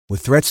With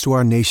threats to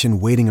our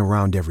nation waiting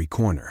around every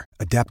corner,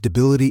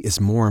 adaptability is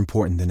more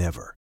important than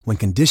ever. When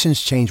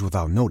conditions change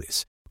without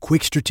notice,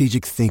 quick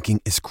strategic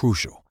thinking is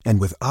crucial.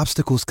 And with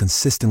obstacles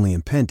consistently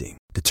impending,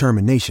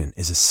 determination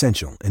is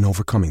essential in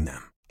overcoming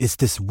them. It's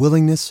this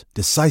willingness,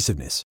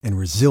 decisiveness, and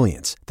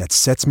resilience that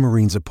sets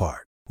Marines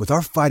apart. With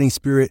our fighting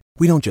spirit,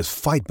 we don't just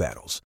fight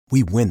battles,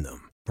 we win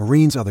them.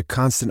 Marines are the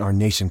constant our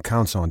nation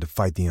counts on to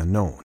fight the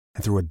unknown.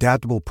 And through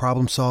adaptable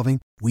problem solving,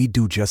 we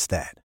do just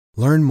that.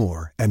 Learn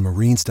more at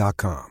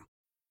marines.com.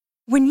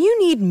 When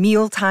you need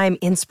mealtime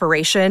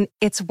inspiration,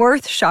 it's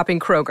worth shopping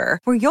Kroger,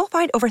 where you'll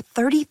find over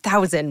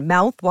 30,000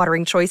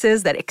 mouth-watering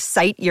choices that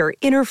excite your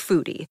inner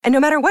foodie. And no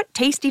matter what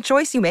tasty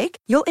choice you make,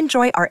 you'll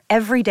enjoy our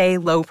everyday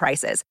low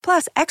prices,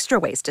 plus extra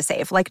ways to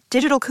save, like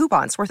digital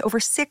coupons worth over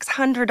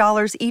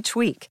 $600 each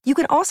week. You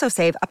can also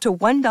save up to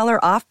 $1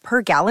 off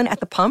per gallon at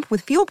the pump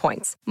with fuel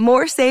points.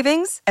 More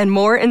savings and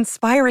more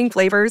inspiring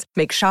flavors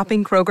make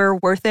shopping Kroger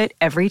worth it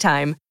every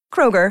time.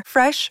 Kroger,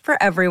 fresh for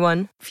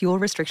everyone. Fuel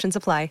restrictions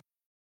apply.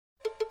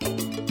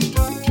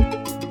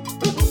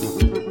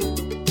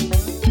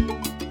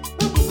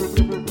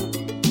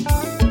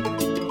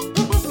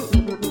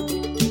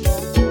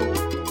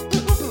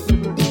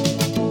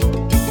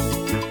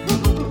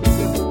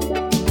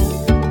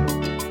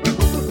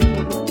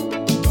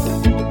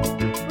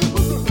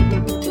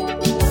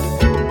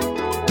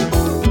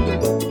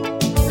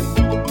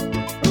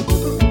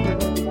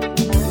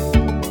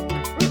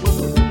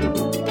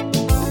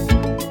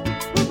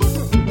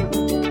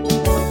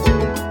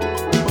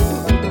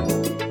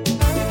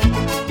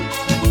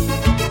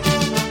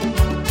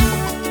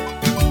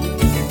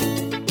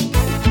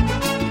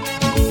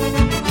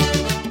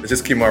 This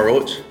is Kimar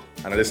Roach,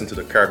 and I listen to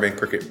the Caribbean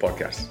Cricket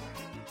Podcast.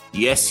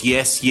 Yes.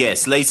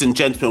 Ladies and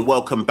gentlemen,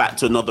 welcome back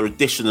to another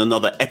edition,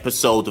 another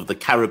episode of the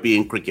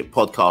Caribbean Cricket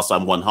Podcast.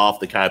 I'm one half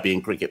the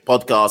Caribbean Cricket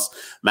Podcast,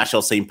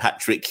 Machel St.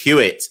 Patrick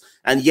Hewitt.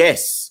 And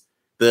yes,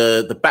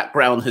 the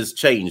background has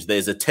changed.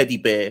 There's a teddy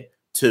bear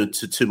to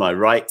my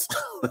right.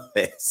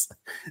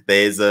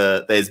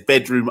 there's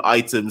bedroom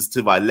items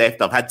to my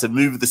left. I've had to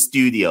move the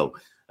studio.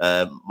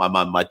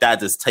 My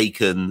dad has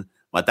taken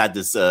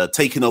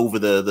over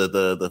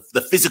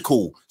the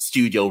physical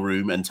studio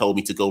room and told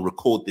me to go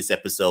record this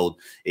episode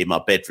in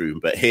my bedroom.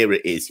 But here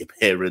it is. Your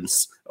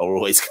parents are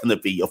always going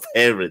to be your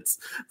parents.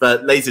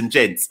 But ladies and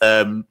gents,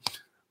 hot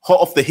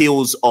off the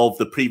heels of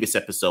the previous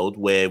episode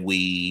where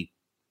we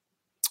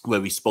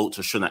spoke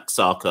to Shunak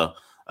Sarkar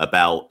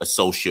about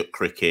associate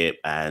cricket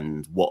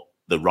and what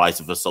the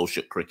rise of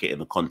associate cricket in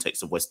the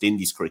context of West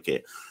Indies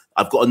cricket,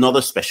 I've got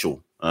another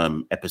special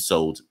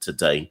episode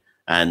today.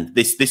 And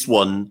this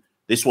one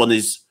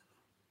is,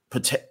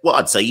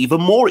 I'd say,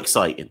 even more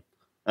exciting.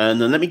 And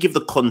let me give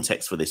the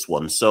context for this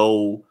one.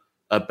 So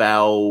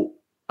about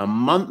a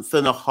month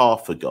and a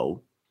half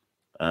ago,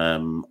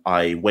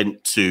 I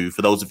went to,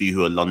 for those of you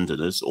who are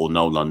Londoners or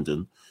know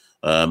London,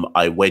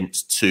 I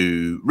went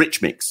to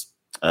Richmix,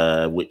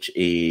 which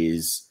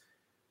is,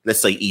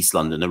 let's say, East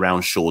London,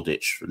 around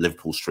Shoreditch,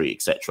 Liverpool Street,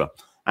 etc.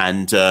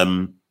 And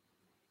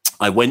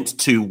I went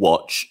to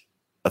watch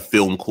a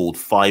film called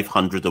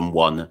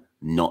 501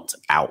 Not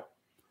Out.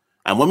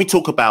 And when we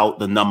talk about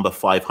the number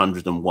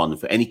 501,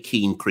 for any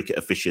keen cricket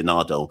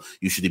aficionado,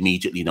 you should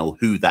immediately know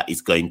who that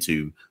is going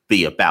to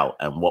be about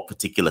and what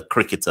particular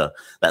cricketer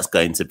that's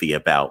going to be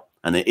about.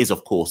 And it is,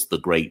 of course, the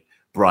great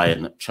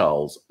Brian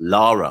Charles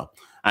Lara.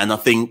 And I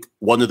think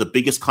one of the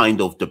biggest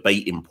kind of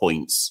debating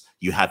points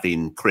you have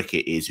in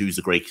cricket is who's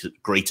the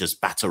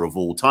greatest batter of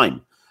all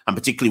time. And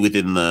particularly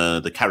within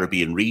the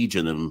Caribbean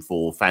region and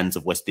for fans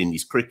of West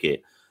Indies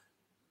cricket,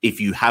 if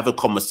you have a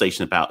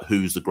conversation about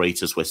who's the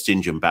greatest West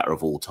Indian batter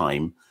of all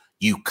time,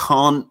 you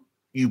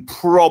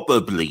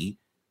probably,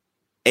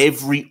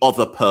 every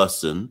other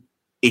person,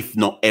 if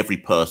not every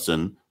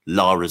person,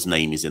 Lara's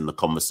name is in the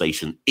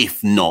conversation,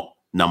 if not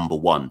number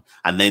one.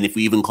 And then if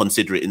we even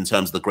consider it in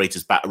terms of the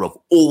greatest batter of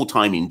all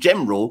time in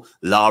general,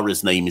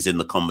 Lara's name is in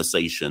the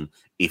conversation,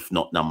 if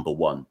not number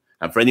one.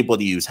 And for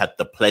anybody who had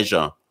the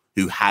pleasure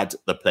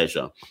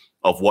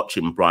of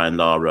watching Brian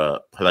Lara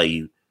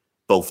play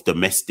both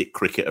domestic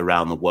cricket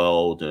around the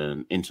world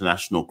and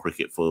international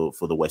cricket for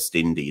the West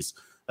Indies,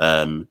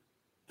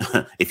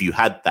 if you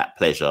had that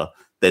pleasure,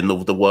 then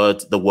the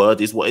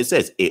word is what it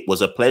says. It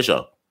was a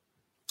pleasure.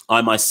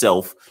 I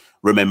myself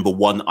remember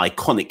one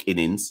iconic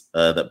innings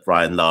that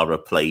Brian Lara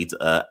played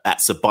at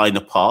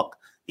Sabina Park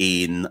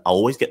in, I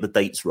always get the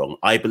dates wrong,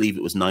 I believe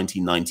it was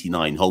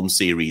 1999, home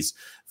series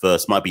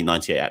versus, might be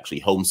 98 actually,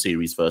 home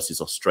series versus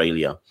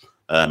Australia,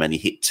 and he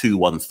hit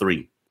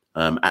 213.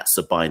 At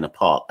Sabina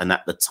Park. And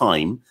at the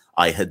time,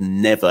 I had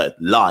never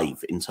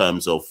live in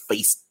terms of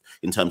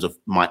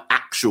my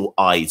actual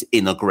eyes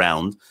in a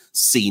ground,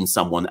 seen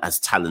someone as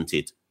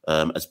talented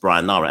as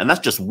Brian Lara. And that's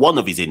just one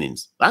of his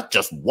innings. That's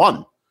just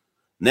one.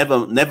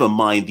 Never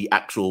mind the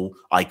actual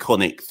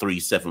iconic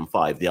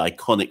 375, the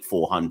iconic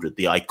 400,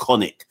 the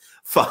iconic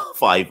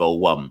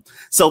 501.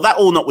 So that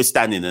all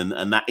notwithstanding,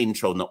 and that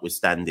intro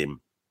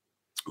notwithstanding,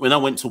 when I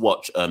went to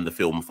watch the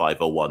film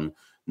 501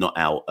 Not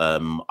Out,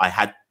 I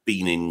had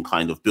been in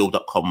kind of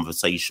build-up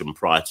conversation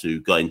prior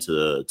to going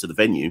to the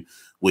venue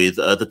with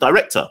the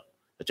director,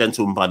 a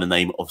gentleman by the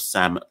name of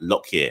Sam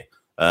Lockyer.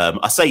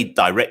 I say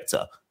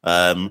director.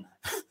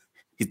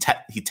 He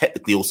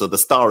technically also the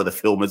star of the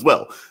film as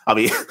well. I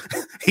mean,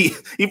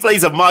 he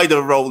plays a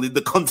minor role in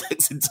the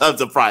context in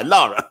terms of Brian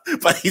Lara,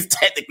 but he's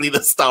technically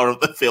the star of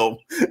the film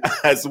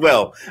as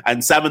well.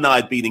 And Sam and I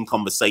had been in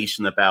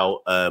conversation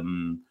about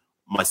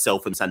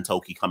myself and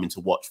Santoki coming to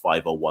watch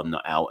 501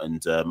 Not Out,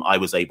 and I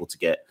was able to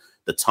get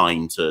the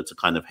time to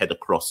kind of head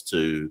across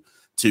to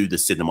the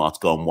cinema to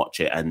go and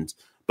watch it. And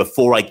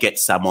before I get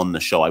Sam on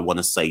the show, I want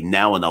to say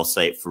now, and I'll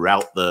say it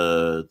throughout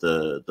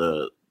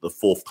the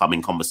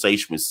forthcoming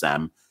conversation with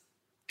Sam,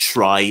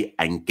 try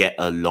and get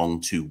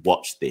along to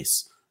watch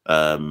this.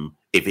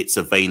 If it's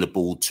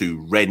available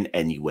to rent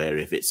anywhere,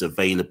 if it's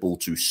available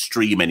to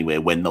stream anywhere,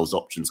 when those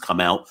options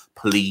come out,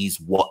 please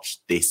watch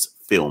this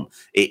film.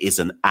 It is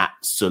an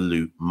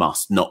absolute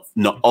must, not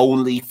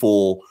only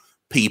for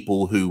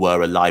people who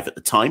were alive at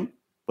the time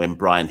when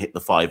Brian hit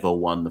the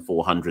 501, the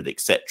 400,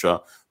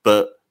 etc.,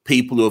 but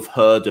people who have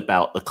heard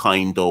about the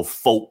kind of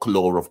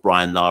folklore of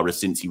Brian Lara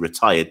since he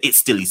retired. It's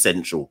still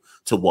essential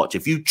to watch.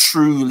 If you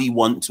truly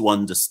want to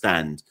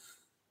understand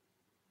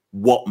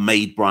what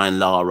made Brian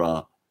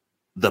Lara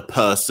the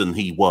person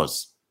he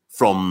was,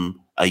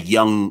 from a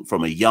young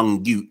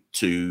youth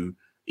to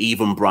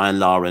even Brian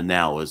Lara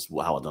now, as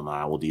well, I don't know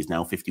how old he is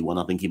now, 51,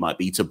 I think he might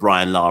be, to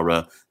Brian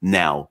Lara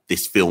now,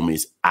 this film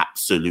is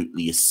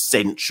absolutely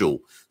essential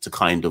to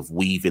kind of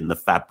weave in the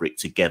fabric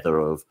together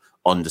of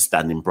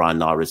understanding Brian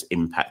Lara's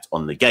impact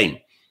on the game.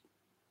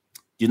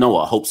 You know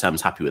what? I hope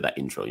Sam's happy with that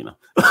intro, you know.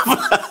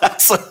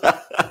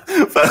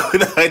 But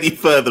without any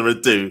further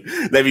ado,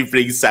 let me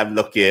bring Sam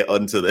Lockyer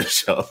onto the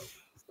show.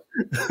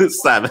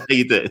 Sam, how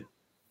you doing?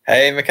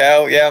 Hey,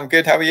 Mikhail. Yeah, I'm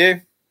good. How are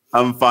you?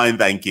 I'm fine,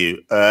 thank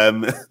you.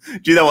 Do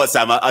you know what,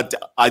 Sam?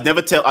 I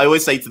never tell. I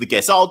always say to the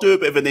guests, I'll do a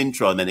bit of an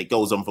intro, and then it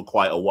goes on for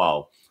quite a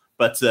while.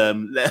 But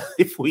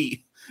if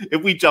we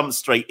jump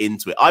straight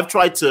into it, I've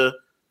tried to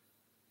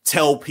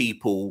tell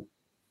people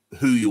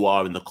who you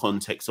are in the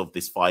context of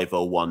this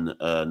 501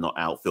 Not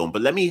Out film.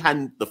 But let me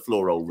hand the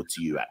floor over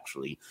to you,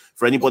 actually.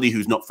 For anybody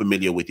who's not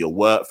familiar with your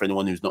work, for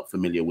anyone who's not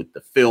familiar with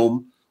the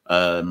film,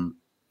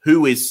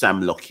 who is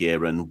Sam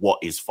Lockyer and what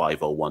is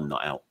 501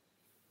 Not Out?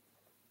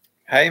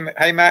 Hey,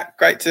 Matt.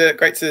 Great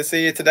to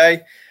see you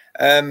today.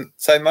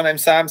 So my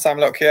name's Sam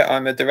Lockyer.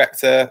 I'm a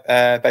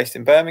director based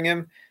in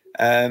Birmingham.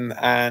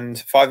 And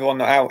 501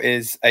 Not Out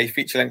is a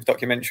feature-length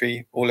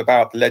documentary all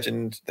about the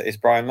legend that is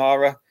Brian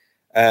Lara.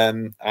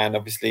 And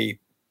obviously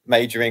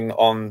majoring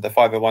on the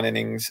 501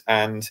 innings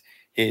and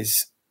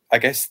his, I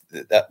guess,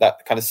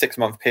 that kind of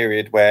 6-month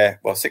period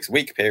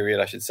 6-week period,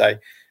 I should say,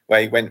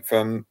 where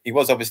he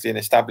was obviously an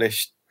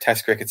established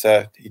Test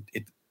cricketer. He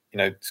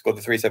scored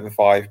the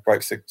 375,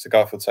 broke Sir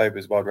Garfield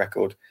Sober's world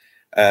record.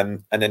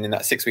 And then in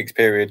that 6 weeks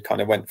period,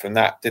 kind of went from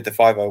that, did the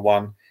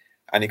 501,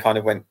 and he kind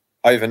of went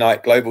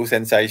overnight global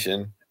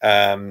sensation,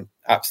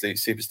 absolute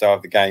superstar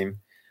of the game.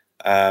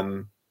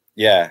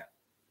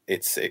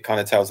 It kind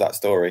of tells that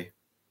story.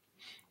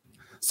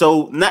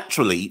 So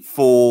naturally,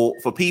 for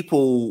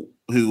people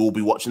who will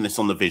be watching this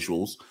on the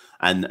visuals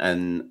and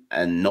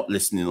not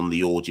listening on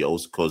the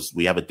audios, because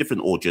we have a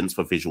different audience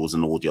for visuals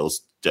and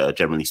audios,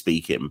 generally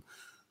speaking,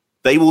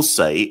 they will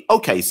say,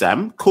 "Okay,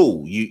 Sam,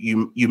 cool,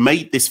 you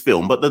made this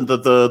film," but then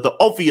the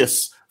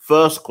obvious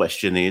first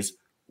question is,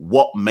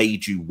 what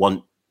made you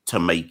want to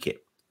make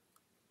it?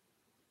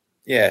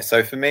 Yeah,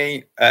 so for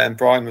me,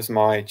 Brian was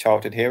my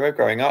childhood hero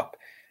growing up.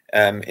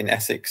 In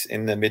Essex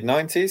in the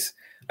mid-90s.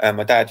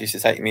 My dad used to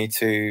take me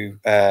to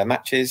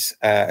matches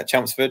at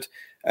Chelmsford.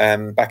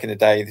 Back in the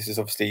day, this is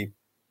obviously,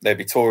 there'd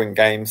be touring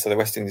games, so the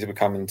West Indies would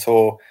come and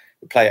tour.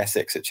 We'd play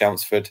Essex at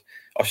Chelmsford.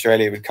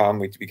 Australia would come,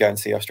 we'd go and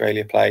see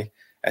Australia play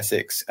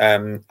Essex.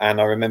 And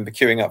I remember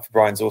queuing up for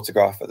Brian's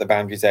autograph at the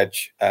Boundary's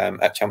Edge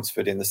at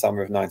Chelmsford in the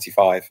summer of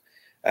 95.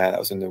 That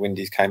was when the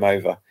Windies came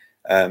over.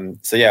 I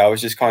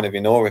was just kind of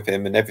in awe of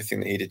him and everything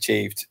that he'd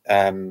achieved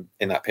in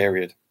that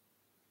period.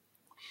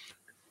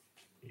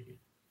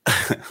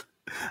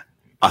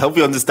 I hope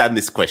you understand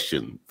this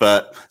question.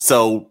 But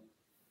so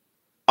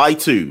I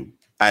too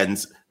and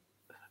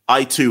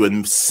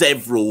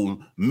several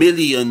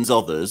millions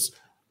others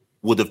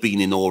would have been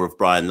in awe of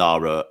Brian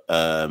Lara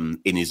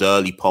in his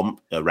early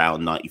pomp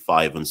around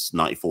 95 and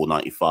 94,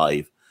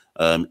 95.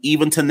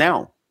 Even to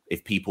now,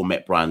 if people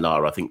met Brian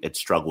Lara, I think they'd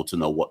struggle to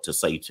know what to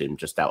say to him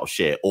just out of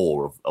sheer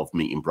awe of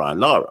meeting Brian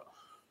Lara.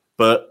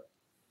 But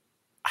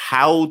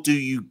how do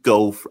you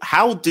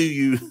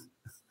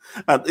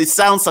it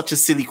sounds such a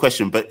silly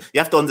question, but you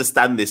have to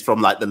understand this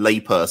from like the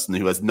layperson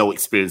who has no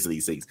experience of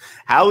these things.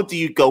 How do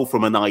you go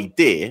from an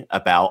idea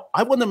about,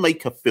 I want to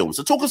make a film?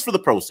 So talk us through the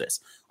process.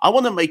 I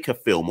want to make a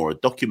film or a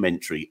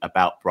documentary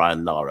about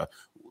Brian Lara.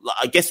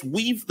 I guess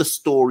weave the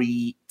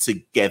story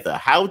together.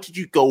 How did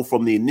you go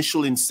from the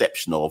initial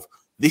inception of,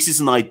 this is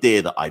an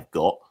idea that I've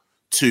got,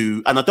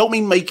 to, and I don't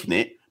mean making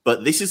it,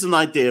 but this is an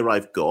idea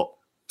I've got,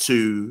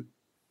 to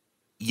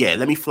yeah,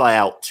 let me fly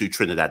out to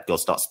Trinidad, go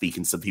start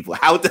speaking to some people.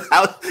 How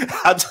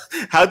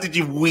did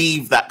you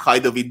weave that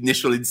kind of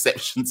initial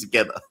inception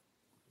together?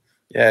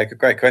 Yeah,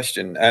 great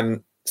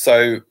question.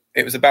 So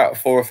it was about a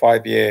 4 or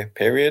 5 year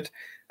period.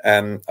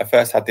 I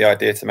first had the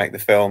idea to make the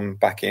film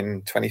back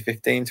in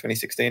 2015,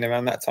 2016,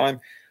 around that time.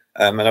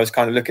 And I was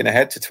kind of looking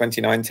ahead to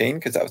 2019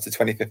 because that was the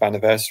 25th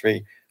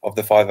anniversary of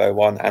the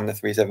 501 and the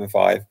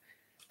 375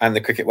 and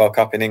the Cricket World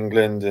Cup in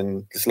England,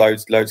 and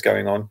there's loads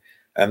going on.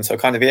 So I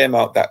kind of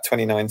earmarked that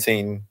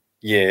 2019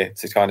 year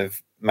to kind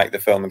of make the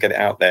film and get it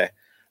out there.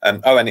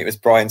 And it was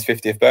Brian's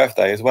 50th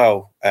birthday as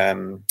well,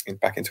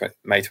 back in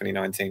May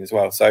 2019 as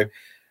well. So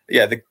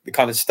yeah, the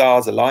kind of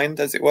stars aligned,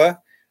 as it were.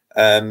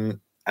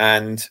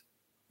 And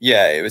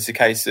yeah, it was a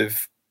case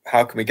of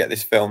how can we get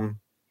this film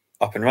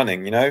up and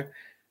running, you know?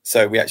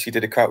 So we actually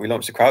we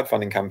launched a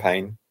crowdfunding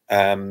campaign,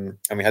 and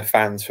we had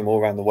fans from all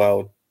around the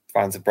world,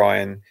 fans of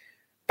Brian,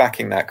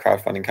 backing that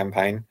crowdfunding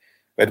campaign.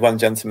 We had one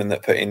gentleman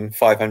that put in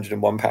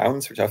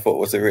 £501, which I thought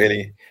was a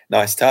really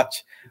nice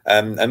touch.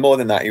 And more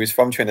than that, he was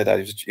from Trinidad.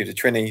 He was a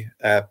Trini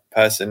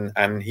person,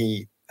 and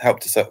he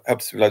helped us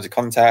with loads of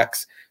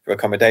contacts for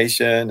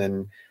accommodation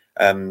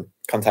and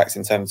contacts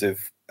in terms of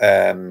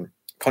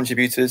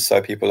contributors.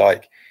 So people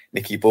like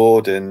Nicky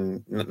Board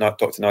and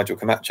Dr. Nigel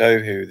Camacho,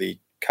 who are the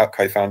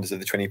co-founders of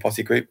the Trini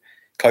Posse Group,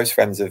 close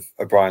friends of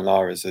Brian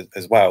Lara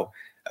as well.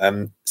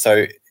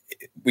 So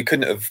we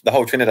couldn't have, the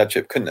whole Trinidad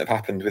trip couldn't have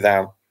happened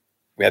without,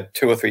 we had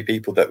 2 or 3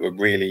 people that were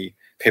really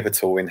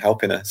pivotal in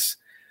helping us.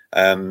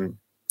 You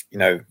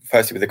know,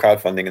 firstly with the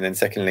crowdfunding, and then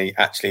secondly,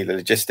 actually the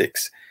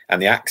logistics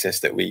and the access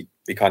that we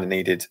kind of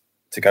needed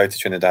to go to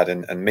Trinidad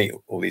and meet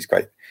all these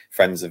great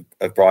friends of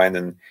Brian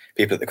and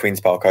people at the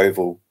Queen's Park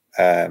Oval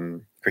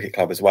Cricket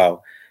Club as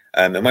well.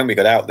 And when we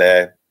got out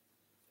there,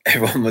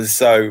 everyone was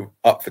so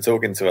up for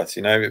talking to us.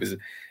 You know, it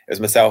was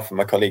myself and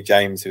my colleague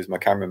James, who was my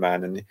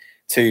cameraman, and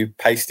 2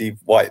 pasty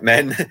white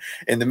men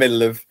in the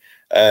middle of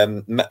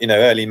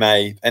early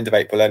May, end of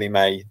April, early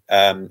May,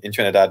 in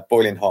Trinidad,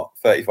 boiling hot,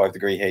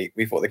 35-degree heat.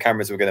 We thought the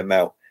cameras were going to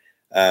melt,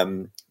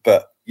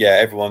 but yeah,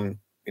 everyone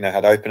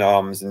had open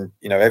arms, and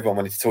everyone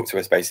wanted to talk to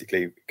us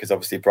basically, because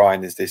obviously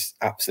Brian is this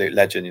absolute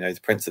legend. He's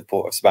the Prince of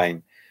Port of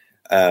Spain.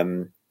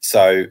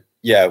 So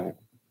yeah,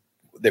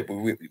 it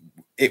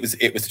was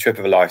the trip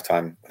of a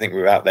lifetime. I think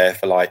we were out there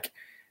for like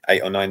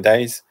 8 or 9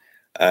 days,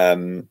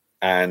 and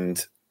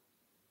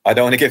I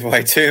don't want to give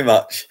away too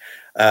much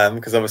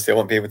because obviously I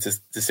want people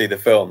to see the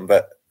film.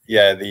 But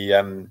yeah,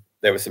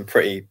 there were some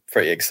pretty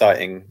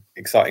exciting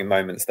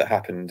moments that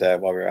happened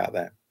while we were out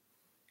there.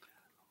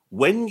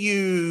 When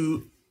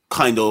you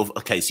so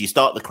you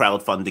start the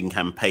crowdfunding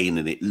campaign,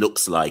 and it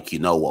looks like, you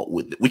know what,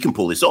 we can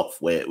pull this off.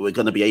 We're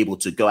going to be able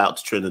to go out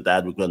to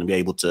Trinidad. We're going to be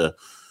able to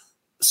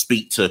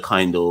speak to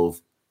kind of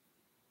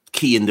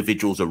key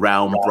individuals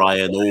around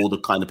Brian, all the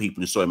kind of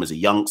people who saw him as a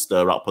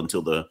youngster up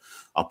until the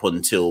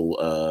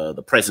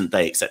present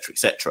day, etc.,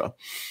 etc.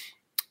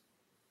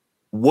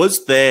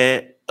 Was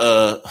there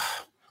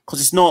because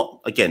it's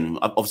not, again,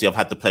 obviously I've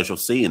had the pleasure of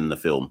seeing the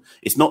film.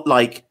 It's not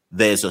like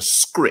there's a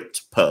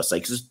script per se,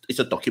 because it's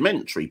a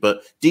documentary,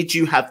 but did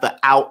you have the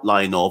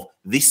outline of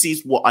this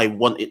is what I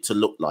want it to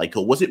look like?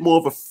 Or was it more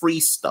of a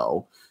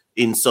freestyle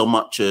in so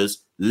much as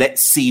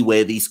let's see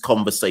where these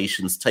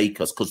conversations take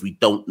us, because we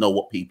don't know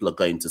what people are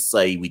going to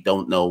say. We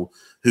don't know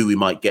who we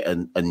might get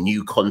a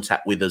new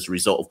contact with as a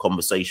result of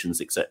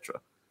conversations,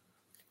 etc.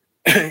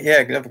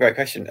 Yeah, another great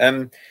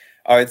question.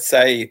 I would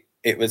say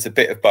it was a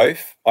bit of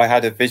both. I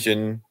had a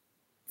vision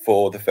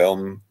for the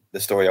film, the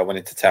story I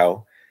wanted to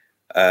tell,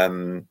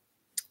 and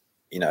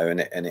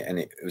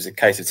it was a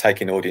case of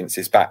taking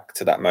audiences back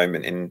to that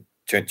moment in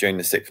June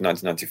the 6th of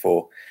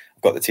 1994.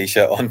 I've got the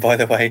T-shirt on, by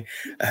the way.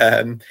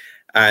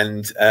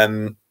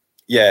 It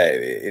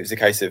was a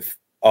case of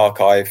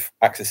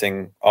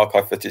accessing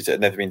archive footage that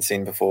had never been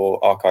seen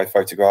before, archive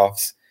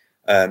photographs,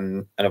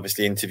 and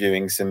obviously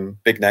interviewing some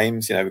big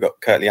names. We've got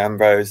Curtly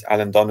Ambrose,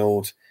 Alan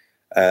Donald,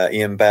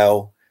 Ian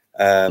Bell,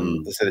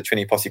 the sort of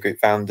Trini Posse Group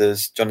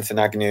founders, Jonathan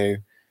Agnew,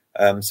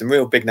 some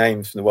real big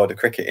names from the world of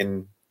cricket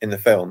in the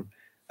film.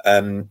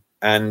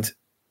 And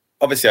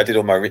obviously I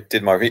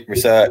did my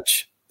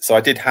research. So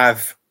I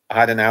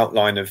had an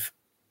outline of,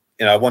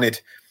 I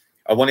wanted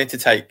to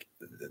take,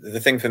 the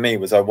thing for me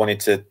was I wanted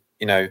to,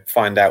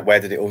 find out where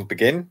did it all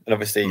begin. And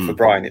obviously for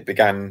Brian, it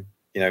began,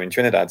 in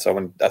Trinidad.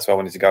 So that's why I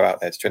wanted to go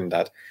out there to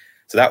Trinidad.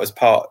 So that was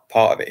part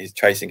of it, is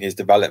tracing his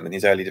development,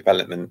 his early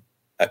development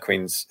at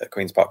Queen's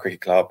Park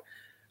Cricket Club,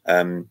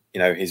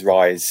 his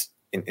rise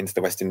into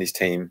the West Indies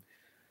team.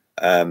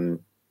 And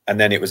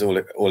then it was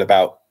all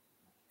about,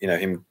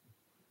 him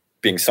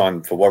being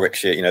signed for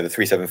Warwickshire, the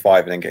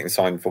 375, and then getting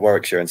signed for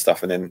Warwickshire and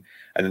stuff. And then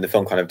the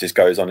film kind of just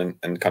goes on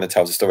and kind of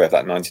tells the story of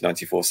that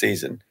 1994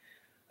 season.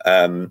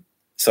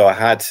 So I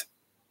had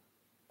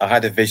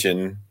a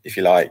vision, if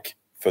you like,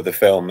 for the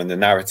film and the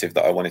narrative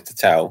that I wanted to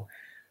tell.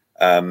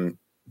 But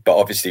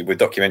obviously with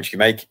documentary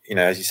make,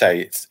 as you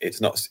say,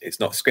 it's not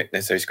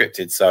necessarily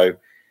scripted. So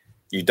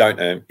you don't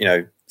know,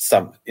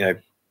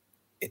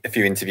 a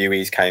few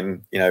interviewees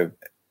came,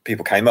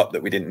 people came up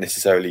that we didn't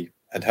necessarily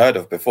had heard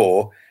of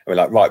before. And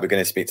we're like, right, we're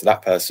going to speak to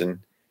that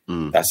person.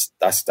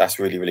 That's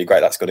really, really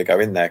great. That's got to go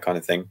in there, kind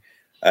of thing.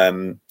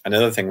 And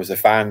another thing was a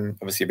fan.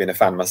 Obviously, being a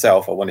fan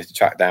myself, I wanted to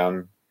track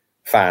down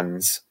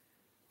fans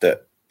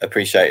that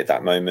appreciated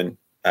that moment.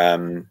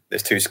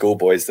 There's two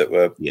schoolboys that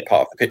were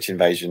part of the pitch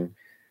invasion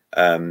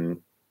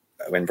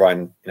when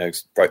Brian,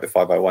 broke the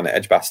 501 at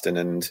Edgbaston,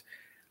 and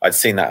I'd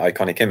seen that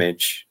iconic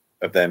image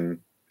of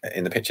them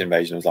in the pitch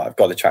invasion. I was like, I've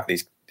got to track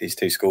these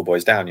two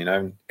schoolboys down,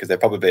 because they're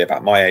probably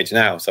about my age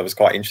now. So I was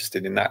quite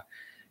interested in that,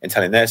 in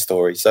telling their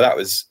story. So that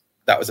was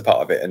a part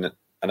of it.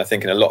 And I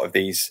think in a lot of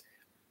these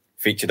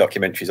feature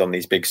documentaries on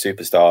these big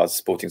superstars,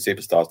 sporting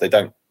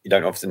superstars, you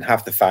don't often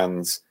have the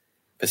fans'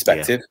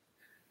 perspective.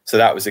 So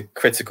that was a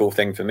critical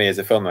thing for me as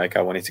a filmmaker.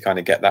 I wanted to kind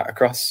of get that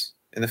across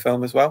in the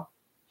film as well.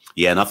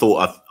 Yeah, and I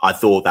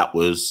thought that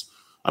was,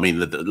 I mean,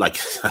 like,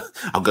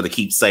 I'm going to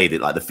keep saying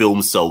it, like, the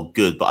film's so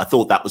good, but I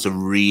thought that was a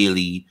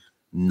really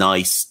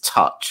nice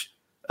touch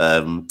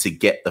to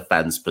get the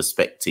fans'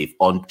 perspective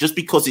on, just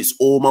because it's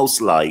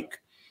almost like,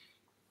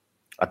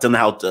 I don't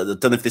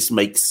know if this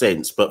makes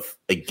sense, but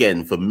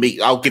again, for me,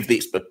 I'll give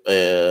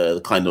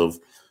the kind of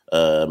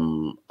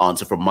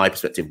answer from my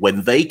perspective.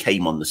 When they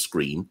came on the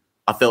screen,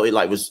 I felt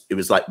it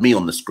was like me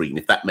on the screen,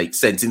 if that makes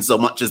sense, in so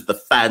much as the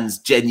fans'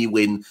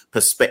 genuine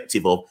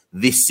perspective of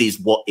this is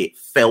what it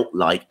felt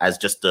like, as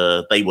just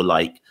they were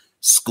like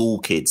school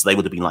kids. They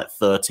would have been like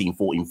 13,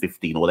 14,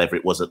 15 or whatever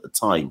it was at the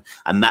time.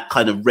 And that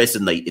kind of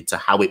resonated to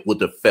how it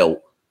would have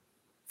felt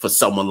for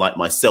someone like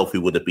myself,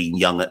 who would have been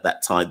young at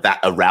that time,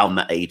 that around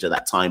that age at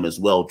that time as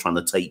well, trying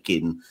to take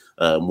in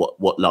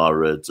what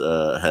Lara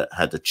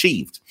had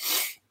achieved.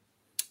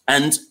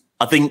 And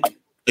I think,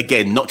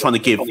 again,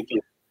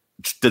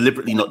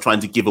 deliberately not trying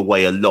to give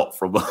away a lot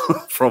from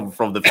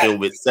the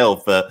film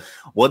itself.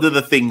 One of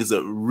the things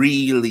that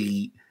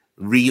really,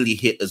 really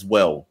hit as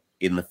well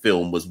in the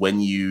film was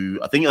when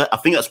I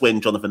think that's when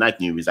Jonathan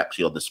Agnew is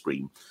actually on the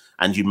screen,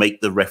 and you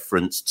make the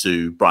reference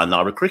to Brian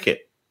Lara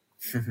cricket.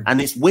 And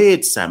it's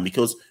weird, Sam,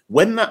 because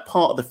when that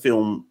part of the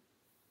film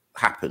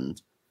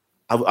happened,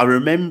 I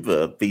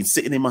remember being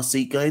sitting in my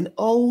seat going,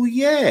 oh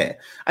yeah.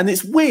 And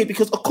it's weird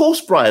because, of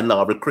course, Brian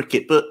Lara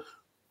cricket, but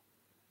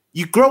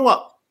you grow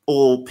up,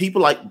 or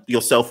people like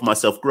yourself and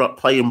myself grew up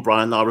playing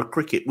Brian Lara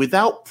cricket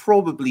without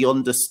probably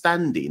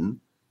understanding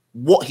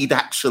what he'd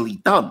actually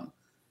done.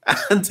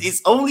 And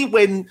it's only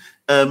when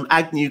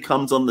Agnew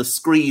comes on the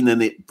screen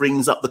and it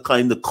brings up the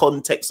kind of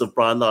context of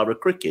Brian Lara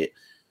cricket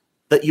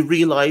that you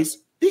realise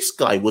this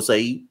guy was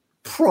a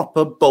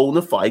proper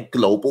bona fide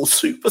global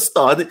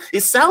superstar.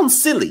 It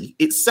sounds silly.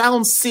 It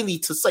sounds silly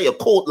to say, of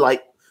course,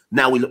 like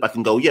now we look back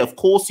and go, yeah, of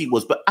course he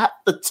was. But at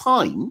the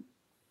time,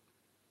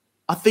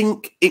 I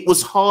think it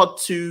was hard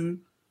to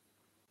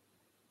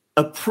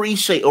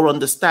appreciate or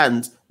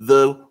understand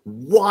the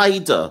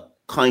wider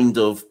kind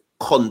of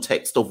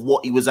context of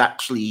what he was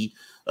actually,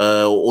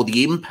 or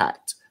the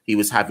impact he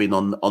was having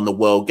on the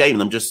world game.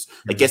 And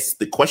I guess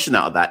the question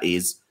out of that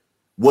is,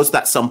 was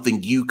that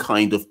something you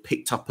kind of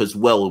picked up as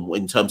well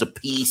in terms of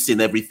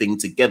piecing everything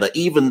together?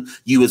 Even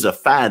you as a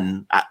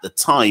fan at the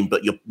time,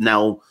 but you're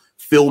now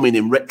filming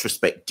in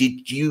retrospect.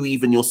 Did you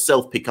even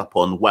yourself pick up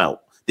on,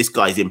 wow, this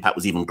guy's impact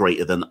was even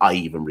greater than I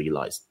even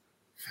realised?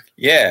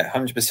 Yeah,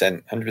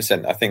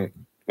 100%. I think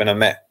when I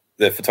met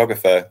the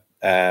photographer,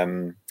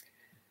 Graham,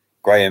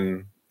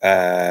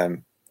 I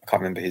can't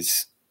remember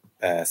his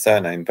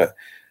surname, but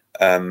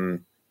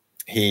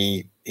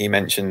he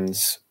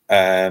mentions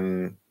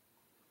that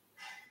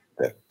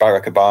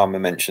Barack Obama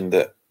mentioned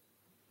that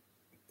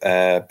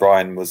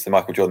Brian was the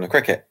Michael Jordan of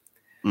cricket.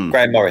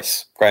 Graham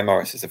Morris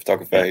is a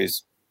photographer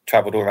who's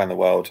travelled all around the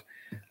world,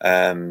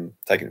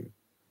 taking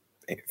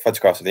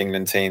photographs of the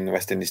England team, the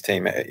West Indies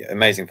team,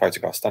 amazing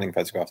photographs, stunning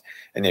photographs.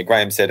 And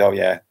Graham said, oh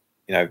yeah,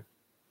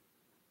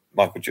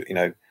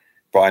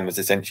 Brian was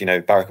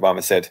essentially, Barack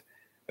Obama said,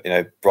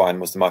 Brian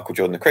was the Michael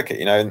Jordan of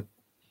cricket, and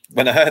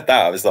when I heard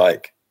that, I was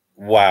like,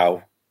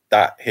 wow,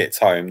 that hits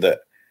home,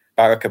 that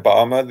Barack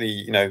Obama,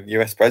 the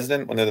US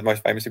president, one of the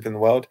most famous people in the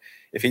world,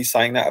 if he's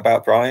saying that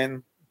about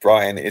Brian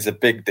is a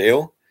big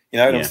deal,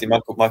 and obviously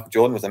Michael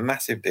Jordan was a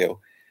massive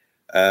deal.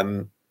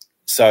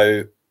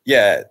 So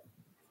yeah,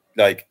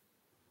 like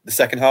the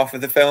second half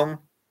of the film,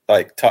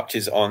 like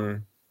touches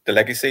on the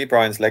legacy,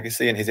 Brian's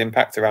legacy and his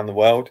impact around the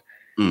world.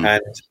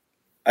 And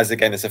as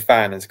a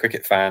fan, as a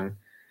cricket fan,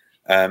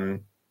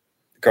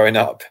 growing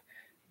up,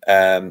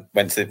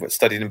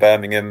 studied in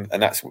Birmingham,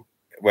 and that's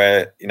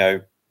where,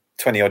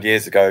 20 odd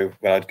years ago,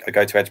 when I'd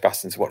go to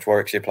Edgbaston to watch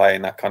Warwickshire play,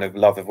 and that kind of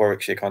love of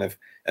Warwickshire kind of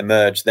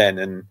emerged then,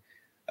 and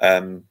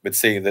would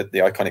see the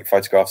iconic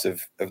photographs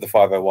of the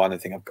 501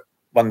 and think,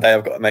 one day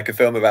I've got to make a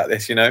film about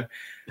this,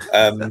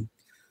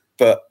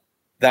 but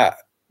that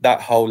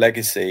whole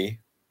legacy,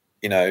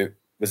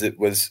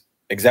 was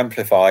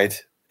exemplified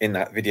in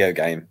that video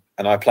game.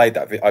 And I played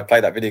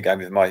that video game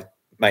with my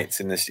mates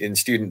in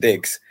student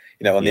digs,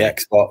 on the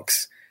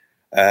Xbox.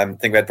 I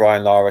think we had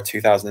Brian Lara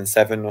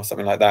 2007 or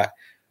something like that.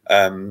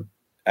 And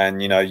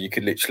you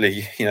could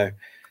literally,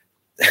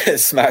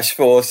 smash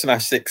 4s,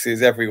 smash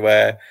 6s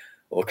everywhere.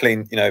 or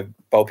clean,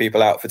 bowl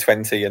people out for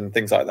 20 and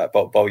things like that.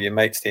 Bowl your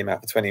mates team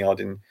out for 20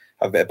 odd and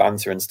have a bit of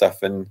banter and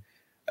stuff. And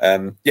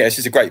it's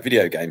just a great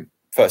video game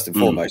first and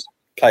foremost.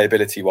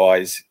 Playability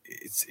wise,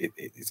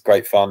 it's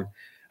great fun,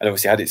 and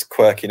obviously had its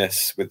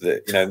quirkiness with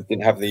the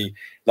didn't have the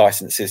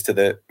licenses to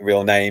the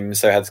real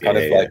names, so it had kind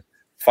of like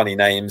funny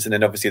names, and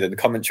then obviously the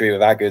commentary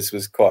with Aggers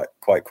was quite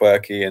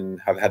quirky and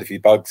had a few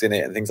bugs in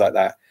it and things like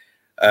that.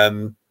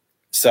 But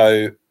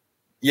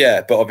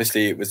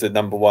obviously it was the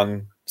number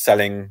one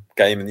selling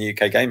game in the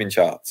UK gaming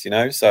charts,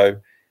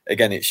 so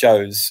again it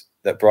shows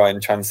that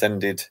Brian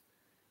transcended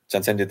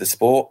the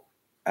sport.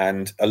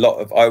 And I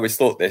always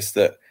thought this,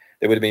 that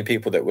there would have been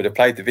people that would have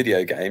played the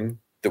video game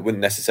that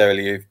wouldn't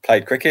necessarily have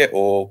played cricket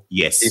or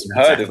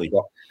even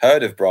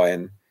heard of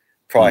Brian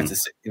prior to,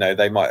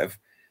 they might have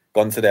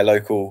gone to their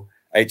local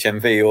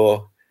HMV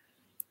or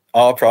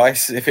R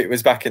Price if it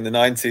was back in the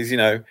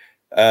 90s,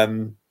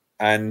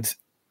 and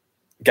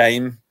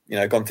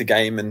gone to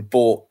Game and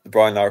bought the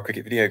Brian Lara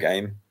cricket video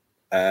game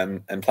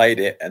and played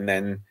it, and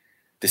then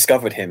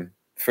discovered him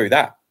through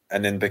that,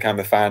 and then became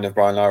a fan of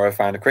Brian Lara, a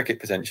fan of cricket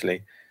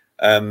potentially.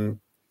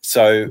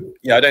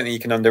 I don't think you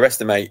can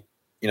underestimate,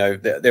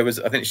 there was,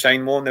 I think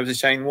there was a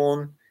Shane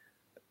Warne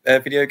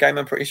video game,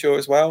 I'm pretty sure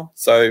as well.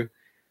 So,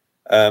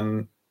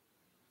 and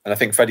I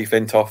think Freddie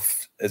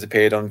Flintoff has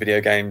appeared on video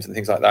games and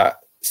things like that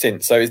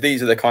since. So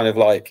these are the kind of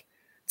like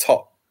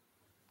top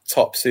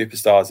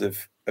superstars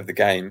of the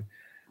game.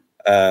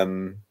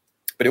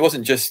 But it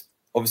wasn't just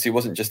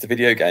a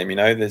video game,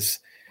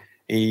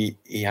 he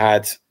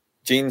had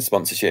jeans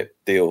sponsorship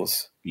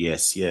deals.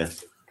 Yes. Yeah.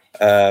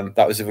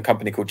 That was with a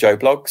company called Joe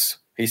Blogs.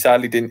 He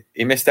sadly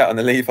he missed out on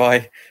the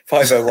Levi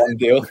 501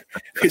 deal,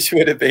 which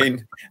would have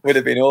been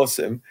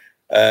awesome.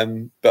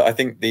 But I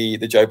think the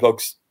Joe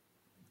Blogs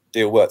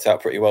deal worked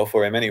out pretty well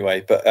for him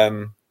anyway. But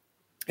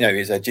he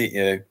was a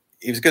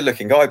good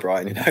looking guy,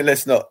 Brian,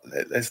 let's not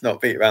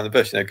beat around the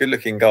bush, good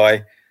looking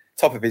guy,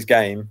 top of his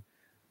game.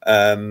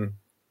 And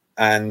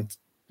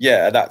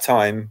at that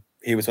time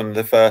he was one of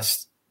the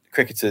first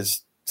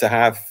cricketers to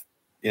have,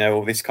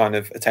 all this kind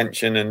of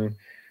attention and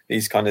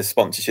these kind of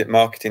sponsorship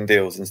marketing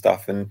deals and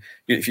stuff. And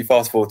if you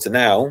fast forward to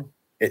now,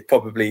 it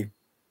probably,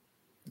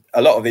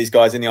 a lot of these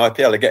guys in the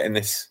IPL are getting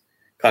this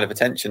kind of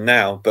attention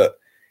now, but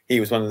he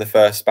was one of the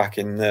first back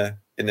in the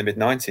mid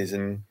 90s.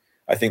 And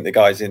I think the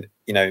guys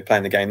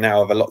playing the game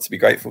now have a lot to be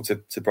grateful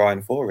to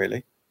Brian for,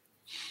 really.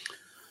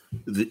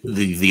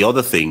 The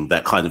other thing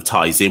that kind of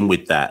ties in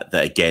with that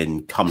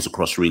again comes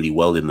across really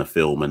well in the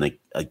film, and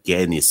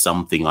again is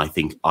something I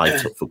think I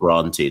took for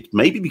granted,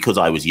 maybe because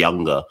I was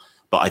younger,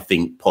 but I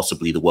think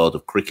possibly the world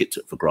of cricket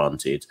took for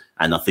granted.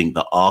 And I think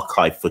the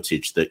archive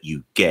footage that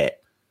you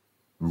get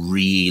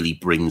really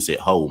brings it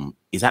home,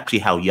 is actually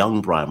how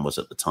young Brian was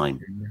at the time.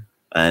 Mm-hmm.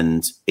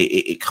 And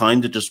it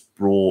kind of just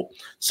brought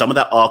some of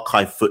that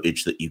archive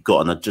footage that you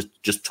got, and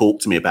just talk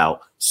to me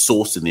about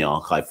sourcing the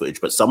archive footage,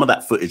 but some of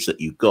that footage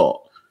that you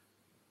got,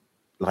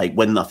 like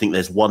when I think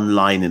there's one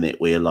line in it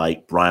where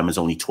like Brian was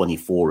only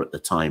 24 at the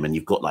time, and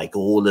you've got like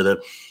all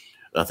of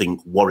I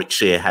think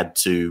Warwickshire had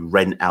to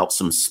rent out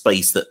some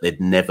space that they'd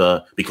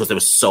never, because there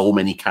were so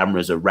many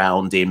cameras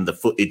around him. The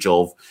footage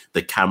of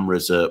the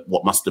cameras at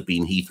what must have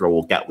been Heathrow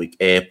or Gatwick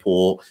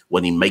Airport,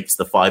 when he makes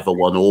the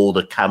 501, all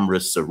the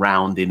cameras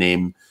surrounding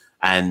him.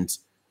 And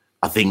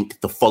I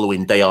think the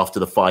following day after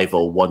the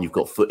 501, you've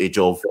got footage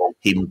of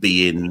him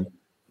being,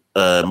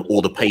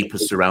 all the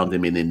papers surround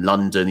him in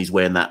London. He's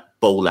wearing that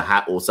bowler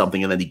hat or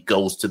something, and then he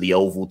goes to the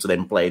Oval to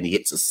then play, and he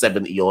hits a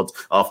 70 odd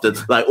after.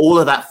 Like, all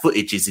of that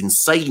footage is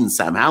insane,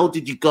 Sam. How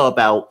did you go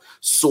about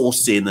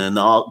sourcing and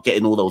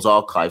getting all those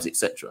archives,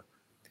 etc.?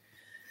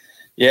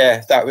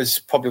 Yeah, that was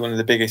probably one of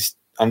the biggest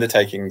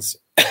undertakings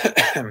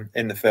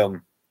in the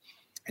film,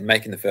 in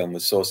making the film,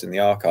 was sourcing the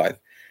archive.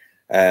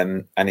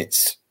 And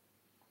it's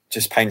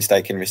just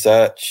painstaking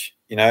research,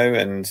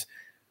 and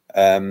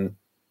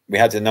we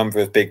had a number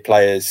of big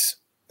players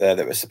that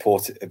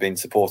have been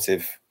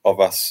supportive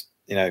of us,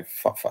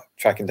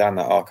 tracking down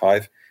that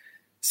archive.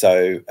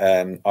 So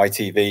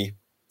ITV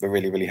were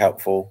really, really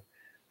helpful.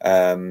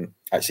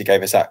 Actually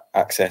gave us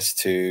access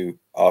to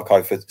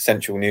archive for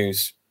Central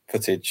News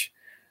footage.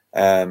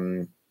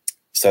 So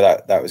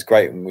that was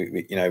great. And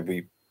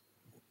we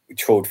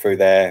trawled through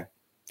their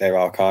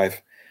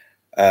archive.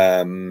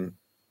 The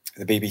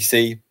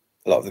BBC,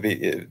 a lot of the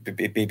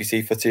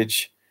BBC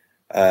footage.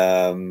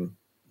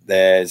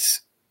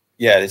 There's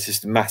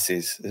just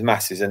masses,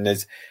 and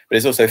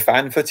there's also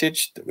fan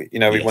footage that we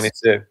wanted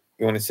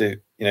to,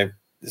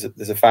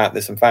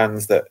 there's some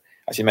fans that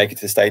actually make it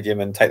to the stadium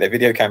and take their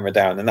video camera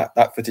down, and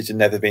that footage had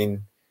never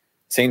been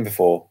seen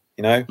before,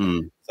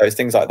 So it's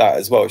things like that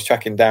as well. It's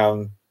tracking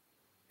down,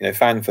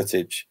 fan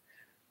footage.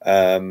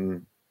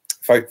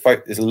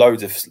 There's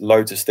loads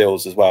of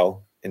stills as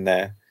well in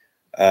there,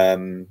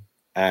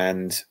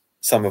 and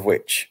some of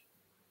which,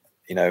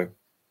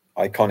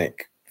 iconic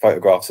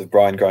photographs of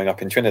Brian growing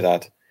up in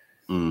Trinidad.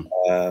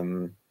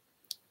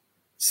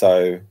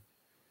 So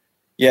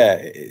yeah,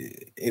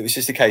 it was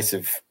just a case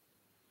of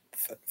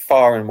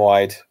far and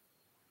wide,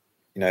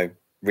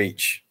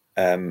 reach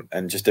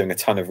and just doing a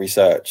ton of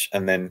research,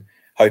 and then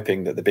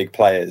hoping that the big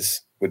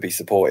players would be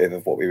supportive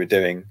of what we were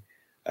doing,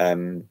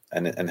 and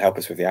help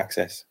us with the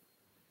access.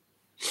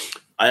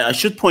 I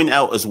should point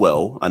out as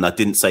well, and I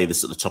didn't say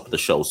this at the top of the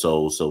show,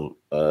 so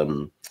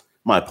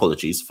my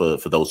apologies for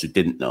those who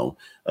didn't know.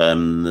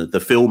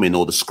 The filming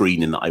or the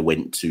screening that I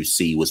went to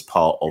see was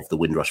part of the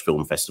Windrush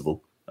Film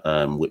Festival,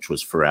 which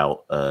was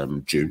throughout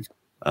June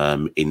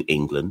in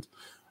England.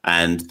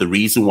 And the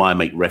reason why I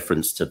make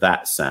reference to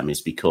that, Sam,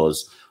 is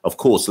because, of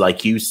course,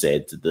 like you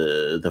said,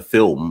 the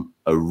film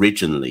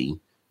originally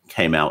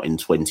came out in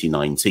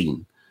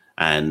 2019.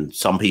 And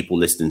some people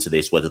listening to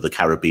this, whether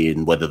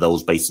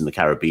those based in the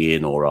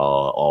Caribbean or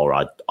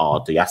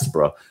our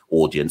diaspora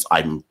audience,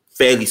 I'm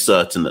fairly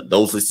certain that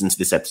those listening to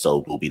this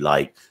episode will be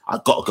like,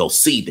 I've got to go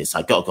see this.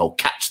 I've got to go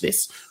catch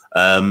this.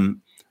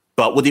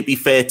 But would it be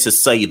fair to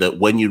say that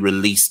when you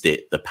released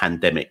it, the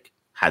pandemic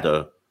had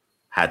a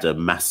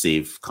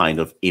massive kind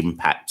of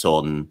impact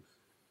on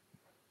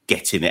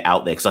getting it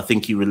out there? Because I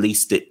think you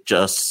released it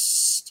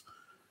just,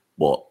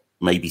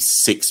 maybe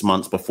 6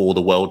 months before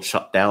the world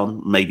shut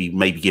down, maybe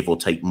give or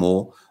take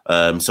more.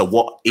 So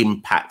what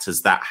impact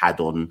has that had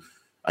on,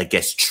 I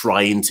guess,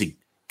 trying to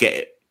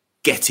get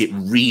it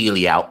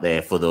really out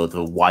there for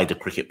the wider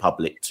cricket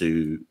public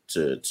to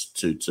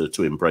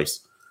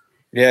embrace?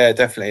 Yeah,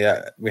 definitely.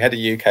 We had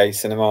a UK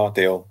cinema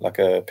deal, like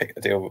a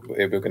deal.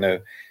 We were going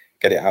to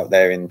get it out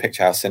there in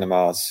Picture House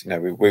cinemas.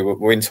 We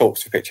were in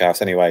talks with Picture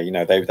House anyway.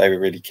 They were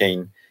really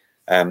keen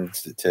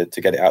to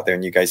get it out there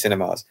in UK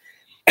cinemas.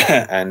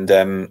 And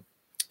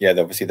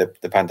obviously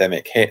the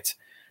pandemic hit,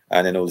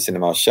 and then all the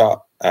cinemas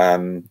shut.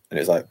 And it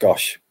was like,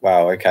 gosh,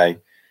 wow, okay,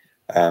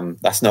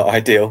 that's not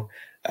ideal.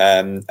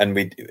 And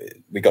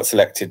we got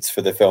selected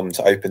for the film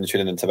to open the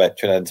Trinidad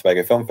and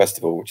Tobago Film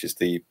Festival, which is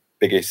the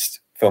biggest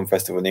film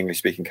festival in the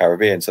English-speaking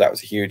Caribbean. So that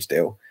was a huge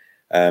deal.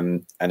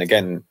 And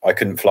again, I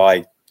couldn't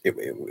fly.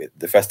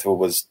 The festival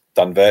was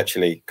done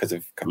virtually because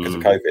of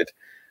COVID,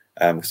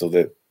 because all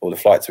the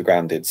flights were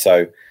grounded.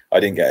 So I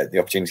didn't get the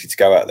opportunity to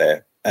go out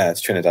there to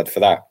Trinidad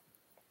for that.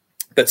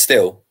 But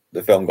still,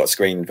 the film got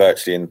screened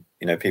virtually,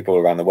 and people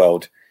around the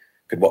world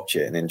could watch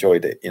it and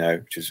enjoyed it.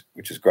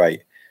 Which was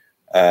great.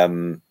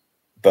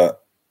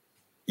 But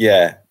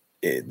yeah,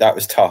 that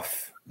was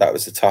tough. That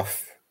was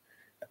tough.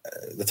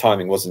 The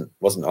timing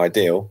wasn't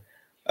ideal.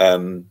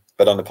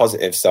 But on the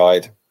positive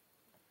side,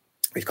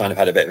 we've kind of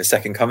had a bit of a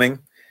second coming.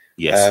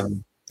 Yes.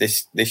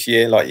 This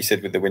year, like you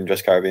said, with the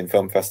Windrush Caribbean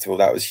Film Festival,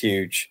 that was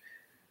huge.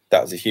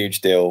 That was a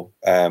huge deal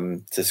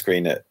to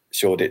screen at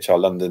Shoreditch, our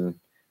London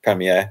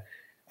premiere,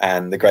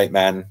 and the great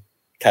man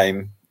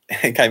came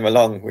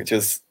along, which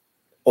was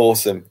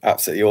awesome,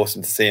 absolutely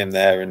awesome to see him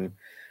there, and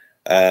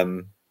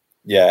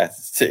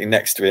sitting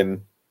next to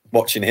him,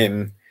 watching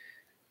him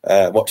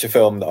watch a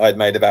film that I'd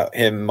made about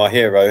him, my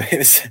hero. It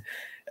was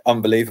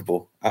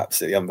unbelievable,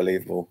 absolutely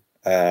unbelievable.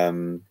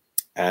 And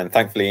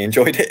thankfully he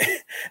enjoyed it,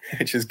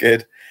 which was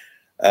good.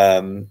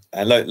 And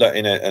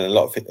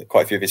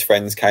quite a few of his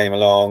friends came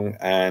along,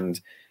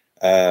 and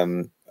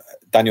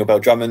Daniel Bell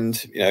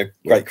Drummond,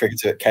 great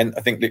cricketer at Kent.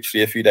 I think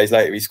literally a few days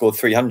later he scored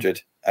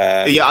 300.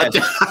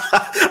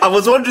 I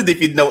was wondering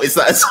if you'd noticed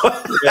that as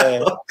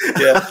well.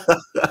 Yeah,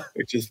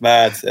 which is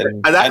mad.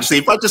 And actually,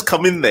 if I just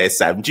come in there,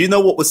 Sam, do you know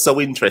what was so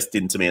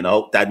interesting to me? And I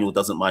hope Daniel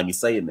doesn't mind me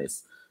saying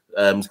this.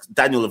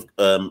 Daniel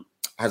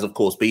has, of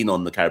course, been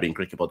on the Caribbean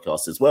Cricket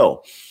Podcast as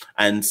well.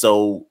 And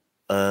so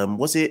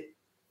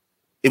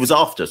it was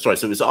after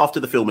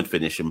the film had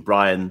finished, and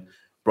Brian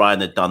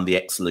had done the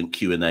excellent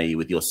Q&A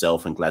with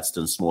yourself and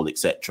Gladstone Small,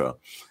 etc.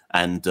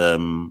 And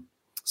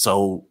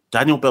so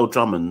Daniel Bell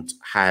Drummond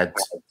had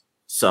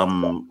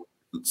some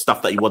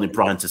stuff that he wanted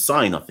Brian to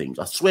sign, I think.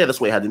 I swear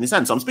that's what he had in his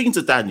hand. So I'm speaking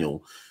to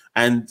Daniel,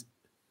 and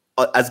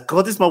as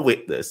God is my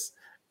witness,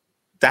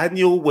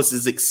 Daniel was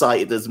as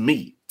excited as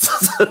me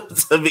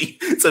to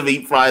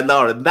meet Brian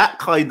Lara. And that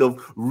kind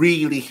of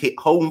really hit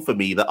home for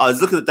me, that I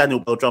was looking at Daniel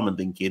Bell Drummond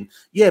thinking,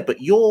 yeah,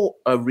 but you're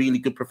a really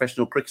good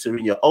professional cricketer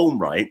in your own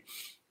right.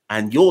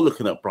 And you're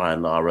looking at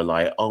Brian Lara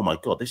like, oh my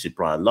God, this is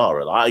Brian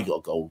Lara. Like, I got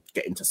to go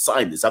get him to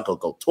sign this. I got to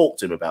go talk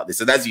to him about this.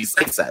 And as you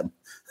say, Sam,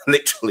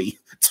 literally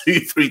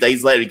 2-3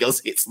 days later, he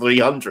goes, hits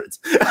 300.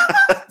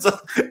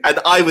 And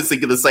I was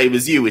thinking the same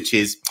as you, which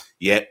is,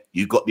 yeah,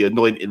 you got the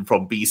anointing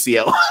from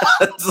BCL.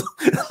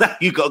 Now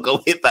you got to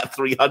go hit that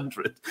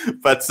 300.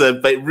 But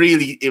it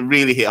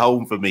really hit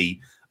home for me,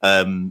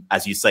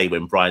 as you say,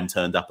 when Brian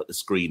turned up at the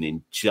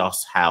screening,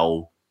 just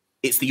how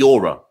it's the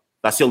aura.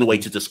 That's the only way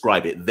to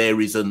describe it.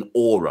 There is an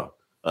aura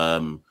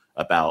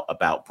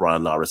about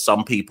Brian Lara.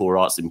 Some people are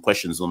asking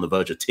questions on the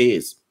verge of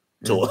tears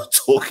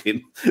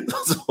talking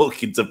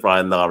to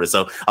Brian Lara.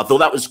 So I thought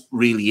that was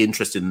really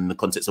interesting in the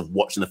context of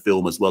watching the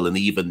film as well. And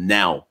even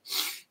now,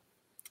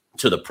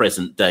 to the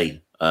present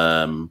day,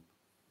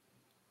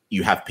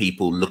 you have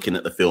people looking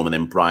at the film, and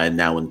then Brian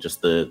now, and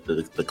just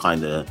the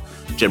kind of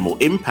general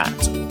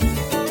impact.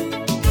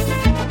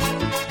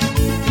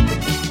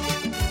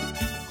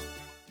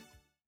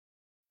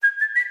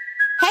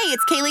 Hey,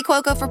 it's Kaylee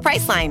Cuoco for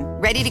Priceline.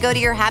 Ready to go to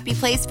your happy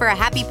place for a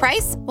happy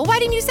price? Well, why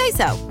didn't you say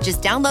so?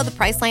 Just download the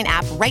Priceline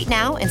app right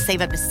now and save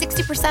up to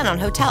 60% on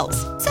hotels.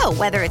 So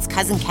whether it's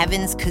Cousin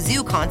Kevin's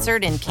Kazoo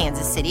Concert in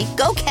Kansas City,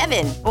 go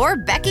Kevin, or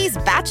Becky's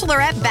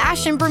Bachelorette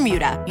Bash in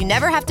Bermuda, you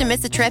never have to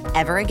miss a trip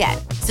ever again.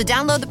 So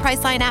download the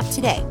Priceline app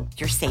today.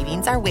 Your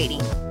savings are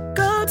waiting.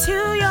 Go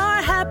to your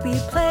happy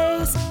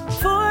place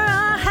for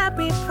a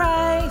happy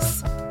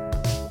price.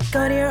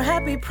 Go to your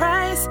happy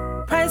price,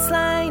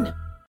 Priceline.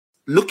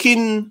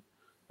 Looking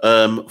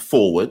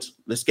forward,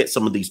 let's get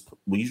some of these.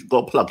 We've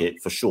got to plug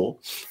it for sure.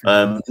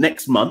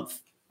 Next month,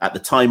 at the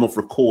time of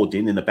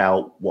recording, in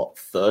about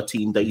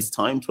 13 days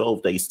time,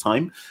 12 days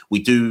time,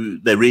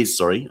 there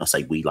is I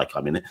say we like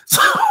I'm in it.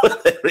 So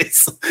there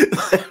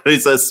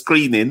is a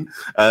screening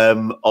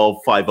of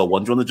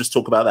 501. Do you want to just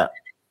talk about that?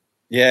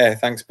 Yeah,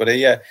 thanks, buddy.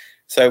 Yeah.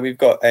 So we've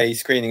got a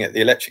screening at the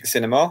Electric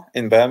Cinema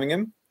in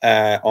Birmingham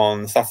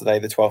on Saturday,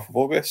 the 12th of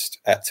August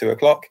at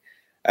 2:00.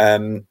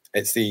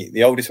 It's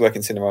the oldest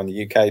working cinema in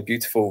the UK,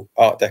 beautiful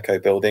Art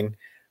Deco building.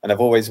 And I've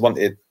always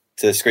wanted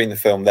to screen the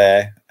film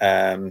there.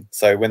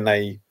 So when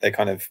they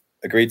kind of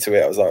agreed to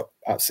it, I was like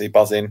absolutely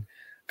buzzing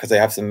because they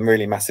have some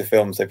really massive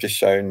films. They've just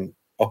shown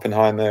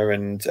Oppenheimer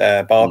and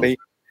Barbie.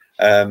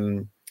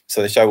 So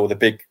they show all the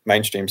big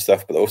mainstream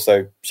stuff, but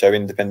also show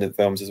independent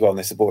films as well. And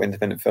they support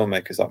independent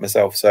filmmakers like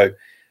myself. So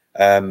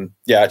I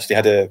actually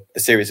had a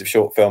series of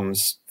short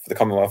films for the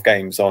Commonwealth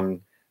Games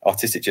on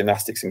artistic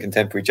gymnastics and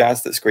contemporary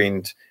jazz that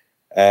screened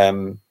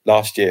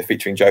last year,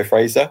 featuring Joe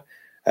Fraser,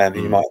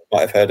 who you might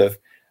have heard of.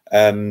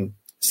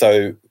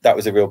 So that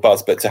was a real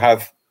buzz. But to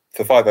have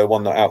for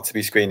 501 Not Out to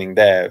be screening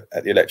there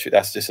at the Electric,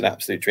 that's just an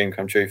absolute dream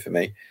come true for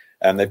me.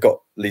 They've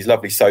got these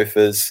lovely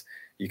sofas.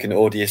 You can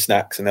order your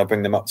snacks and they'll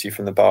bring them up to you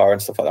from the bar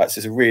and stuff like that. So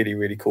it's a really,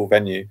 really cool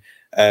venue.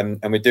 And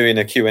we're doing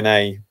a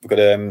Q&A. We've got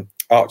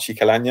Archie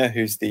Kalanya,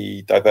 who's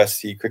the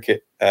diversity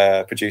cricket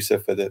producer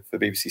for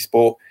BBC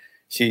Sport.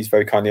 She's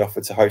very kindly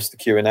offered to host the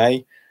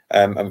Q&A.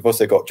 And we've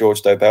also got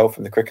George Dobell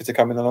from the Cricketer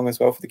coming along as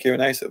well for the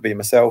Q&A. So it'll be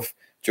myself,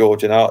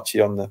 George and Archie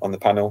on the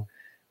panel.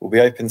 We'll be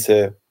open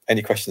to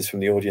any questions from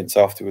the audience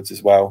afterwards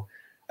as well.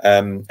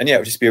 And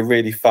it'll just be a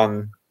really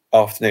fun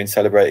afternoon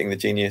celebrating the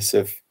genius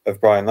of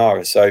Brian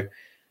Lara. So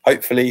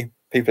hopefully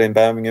people in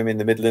Birmingham, in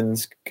the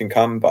Midlands can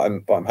come, but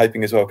I'm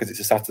hoping as well, because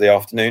it's a Saturday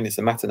afternoon, it's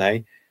a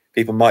matinee,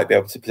 people might be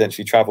able to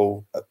potentially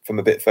travel from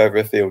a bit further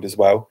afield as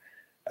well.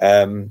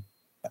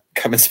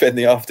 Come and spend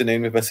the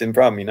afternoon with us in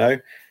Brum,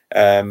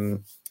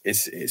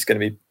 It's going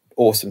to be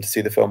awesome to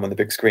see the film on the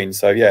big screen.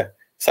 So yeah,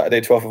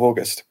 Saturday, 12th of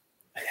August.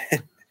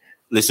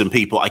 Listen,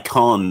 people, I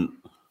can't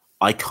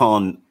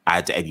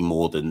add any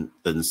more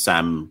than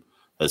Sam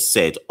has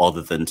said,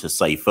 other than to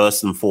say,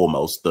 first and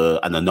foremost,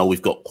 and I know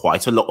we've got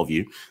quite a lot of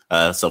you.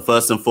 So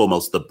first and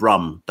foremost, the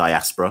Brum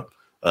diaspora,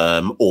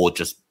 or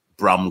just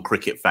Brum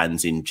cricket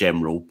fans in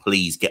general,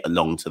 please get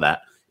along to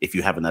that if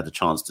you haven't had a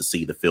chance to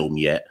see the film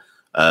yet.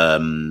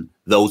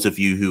 Those of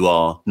you who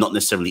are not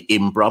necessarily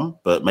in Brum,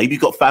 but maybe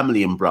you've got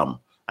family in Brum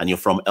and you're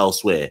from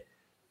elsewhere,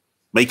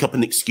 make up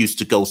an excuse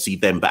to go see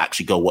them, but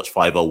actually go watch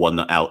 501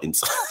 Not Out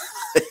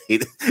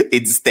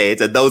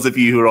instead. And those of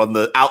you who are on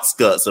the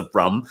outskirts of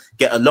Brum,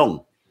 get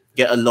along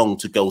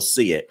to go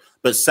see it.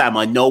 But Sam,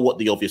 I know what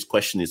the obvious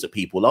question is that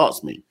people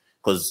ask me,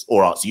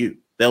 or ask you.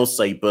 They'll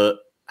say, but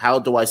how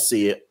do I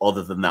see it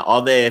other than that?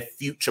 Are there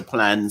future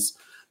plans?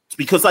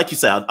 Because like you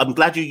say, I'm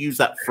glad you used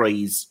that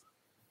phrase,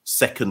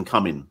 second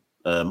coming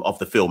of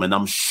the film. And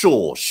I'm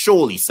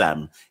surely,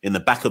 Sam, in the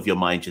back of your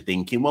mind, you're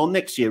thinking, well,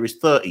 next year is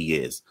 30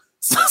 years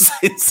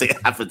since it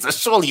happened. So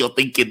surely you're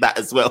thinking that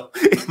as well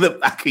in the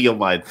back of your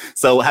mind.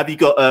 So have you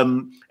got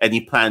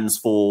any plans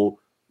for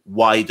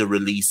wider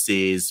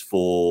releases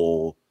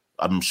for,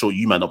 I'm sure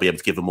you might not be able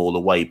to give them all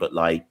away, but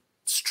like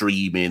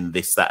streaming,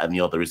 this, that, and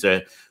the other? Is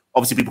there,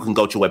 obviously people can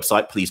go to your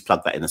website, please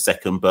plug that in a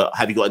second, but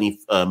have you got any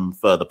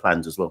further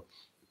plans as well?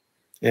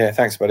 Yeah,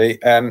 thanks, buddy.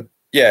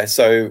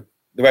 So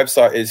the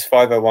website is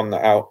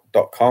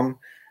 501notout.com.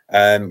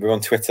 We're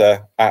on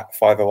Twitter at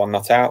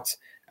 501notout,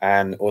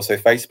 and also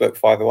Facebook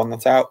 501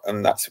 Not Out.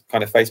 And that's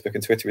kind of Facebook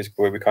and Twitter is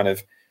where we kind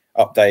of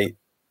update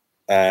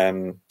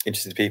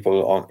interested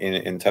people on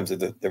in terms of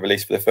the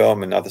release for the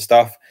film and other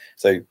stuff.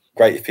 So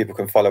great if people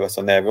can follow us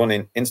on there. We're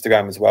on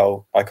Instagram as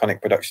well, Iconic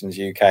Productions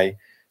UK.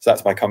 So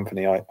that's my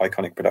company,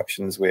 Iconic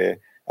Productions. We're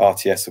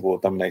RTS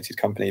award nominated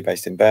company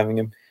based in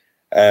Birmingham.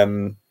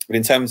 But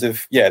in terms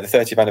of the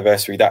 30th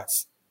anniversary,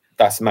 that's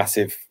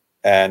massive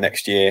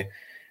next year.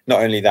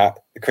 Not only that,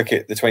 the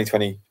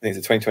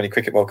 2020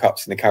 Cricket World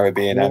Cups in the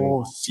Caribbean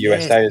and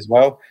USA as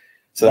well.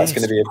 So that's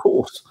going to be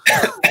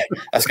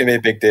that's going to be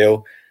a big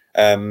deal.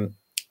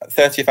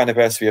 30th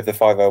anniversary of the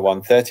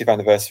 501, 30th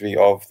anniversary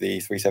of the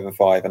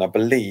 375, and I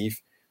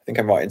think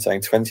I'm right in saying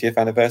 20th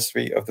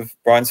anniversary of the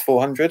Brian's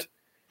 400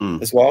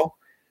 as well.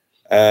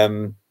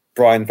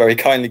 Brian very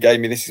kindly gave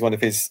me, this is one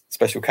of his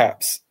special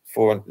caps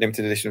for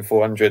limited edition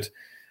 400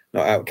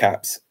 Not Out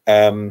caps.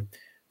 But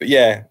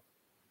yeah,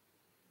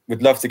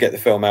 we'd love to get the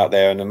film out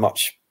there on a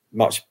much,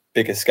 much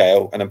bigger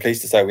scale. And I'm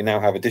pleased to say we now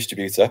have a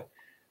distributor,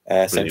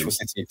 Central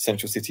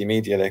City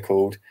Media, they're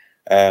called.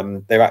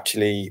 They're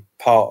actually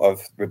part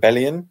of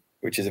Rebellion,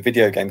 which is a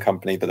video game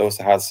company, but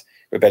also has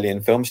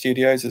Rebellion Film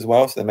Studios as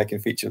well. So they're making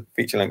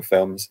feature-length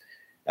films,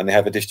 and they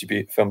have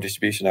a film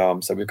distribution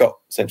arm. So we've got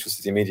Central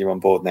City Media on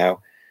board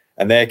now,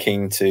 and they're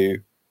keen to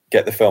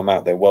get the film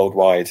out there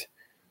worldwide,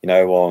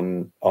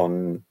 on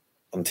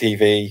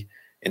TV,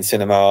 in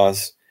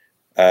cinemas,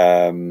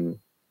 to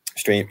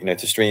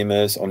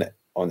streamers, on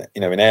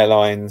in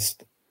airlines,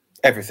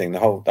 everything, the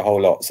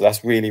whole lot. So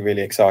that's really,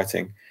 really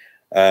exciting.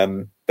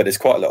 But there's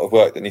quite a lot of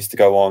work that needs to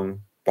go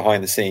on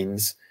behind the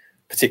scenes,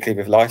 particularly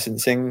with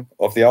licensing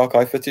of the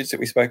archive footage that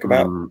we spoke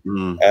about,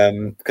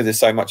 because there's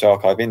so much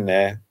archive in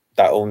there.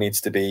 That all needs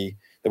to be,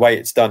 the way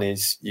it's done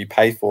is you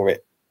pay for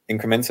it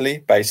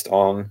incrementally based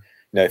on,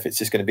 if it's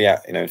just going to be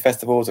at, in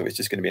festivals, or it's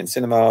just going to be in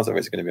cinemas, or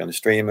it's going to be on a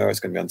streamer, or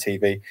it's going to be on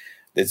TV.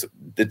 There's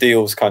the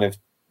deals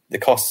the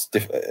costs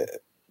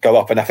go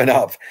up and up and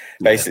up,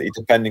 basically,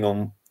 depending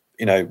on,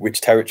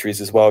 which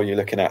territories as well you're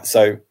looking at.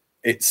 So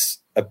it's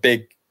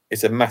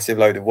a massive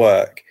load of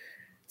work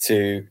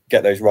to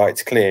get those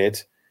rights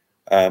cleared.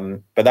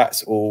 But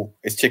that's all,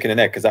 it's chicken and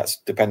egg, because that's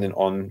dependent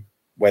on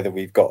whether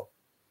we've got,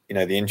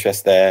 the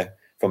interest there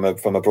from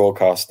a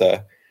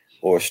broadcaster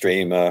or a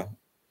streamer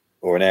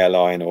or an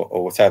airline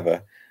or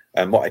whatever.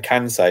 And what I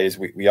can say is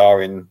we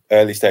are in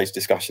early stage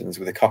discussions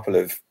with a couple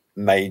of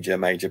major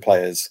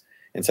players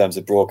in terms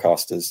of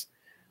broadcasters.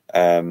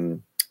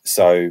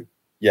 So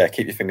yeah,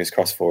 keep your fingers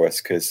crossed for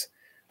us, because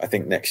I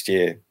think next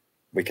year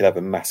we could have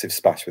a massive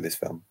splash with this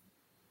film.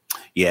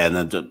 Yeah,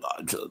 and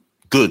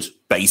good,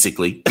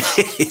 basically,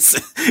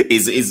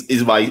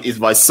 is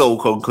my sole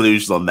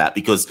conclusion on that,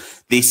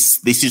 because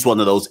this is one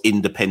of those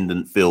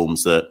independent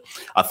films that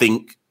I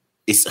think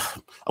is,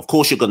 of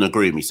course, you're going to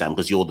agree with me, Sam,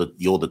 because you're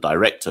the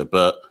director,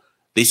 but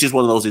this is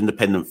one of those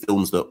independent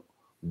films that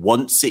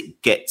once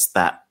it gets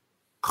that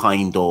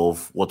kind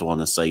of, what do I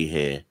want to say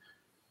here?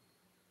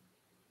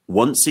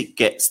 Once it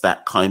gets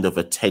that kind of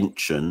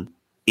attention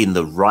in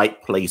the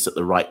right place at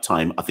the right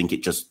time, I think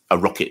a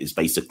rocket is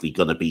basically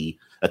going to be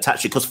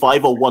attached, because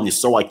 501 is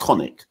so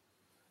iconic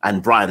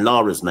and Brian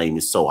Lara's name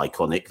is so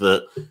iconic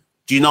that,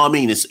 do you know what I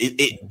mean?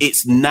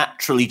 It's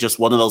naturally just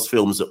one of those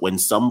films that when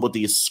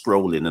somebody is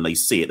scrolling and they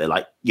see it, they're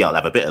like, yeah, I'll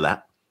have a bit of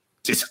that.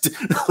 Do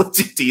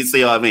you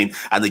see what I mean?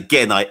 And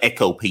again, I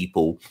echo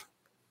people.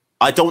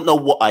 I don't know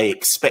what I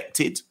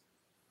expected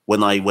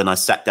when I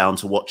sat down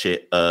to watch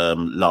it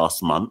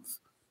last month,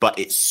 but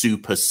it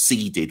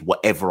superseded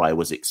whatever I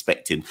was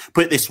expecting.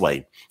 Put it this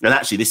way, and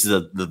actually this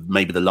is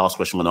maybe the last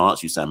question I'm going to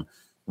ask you, Sam.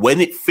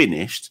 When it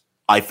finished,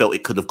 I felt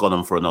it could have gone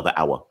on for another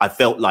hour. I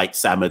felt like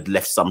Sam had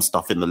left some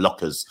stuff in the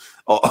lockers,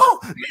 or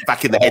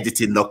back in the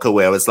editing locker,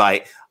 where I was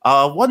like,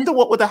 I wonder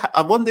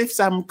if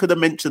Sam could have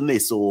mentioned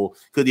this, or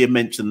could he have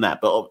mentioned that?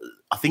 But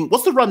I think,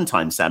 what's the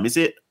runtime, Sam? Is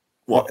it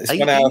what? It's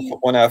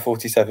 1 hour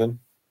 47.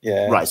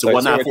 Yeah. Right. So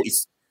 1 hour 40.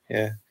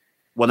 Yeah.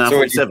 1 hour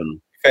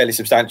 47. Fairly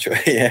substantial.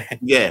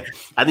 Yeah.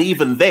 And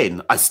even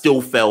then, I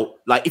still felt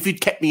like if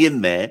you'd kept me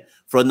in there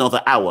for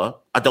another hour,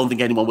 I don't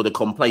think anyone would have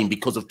complained,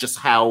 because of just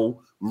how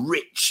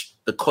rich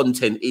the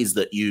content is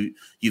that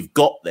you've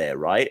got there,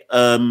 right?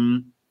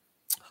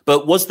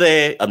 But was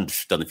there, I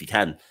don't know if you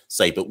can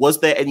say, but was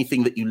there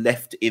anything that you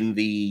left in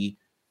the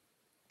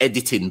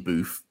editing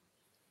booth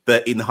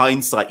that in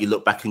hindsight you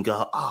look back and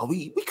go,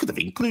 we could have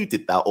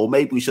included that, or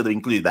maybe we should have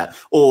included that,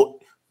 or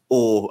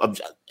and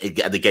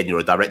again, you're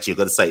a director, you're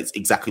going to say it's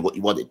exactly what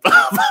you wanted.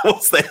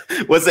 was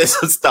there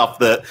some stuff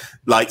that,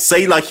 like, say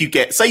you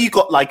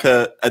got like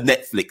a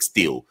Netflix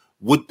deal?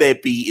 Would there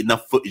be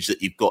enough footage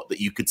that you've got that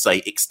you could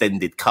say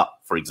extended cut,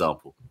 for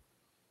example?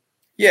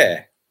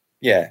 Yeah,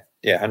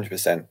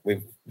 100%.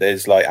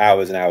 There's like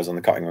hours and hours on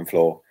the cutting room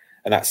floor,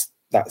 and that's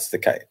the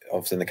case.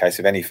 Obviously, in the case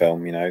of any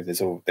film,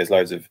 there's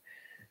loads of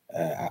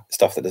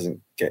stuff that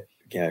doesn't get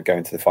go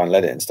into the final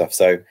edit and stuff.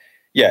 So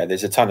yeah,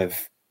 there's a ton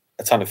of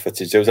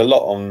footage. There was a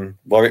lot on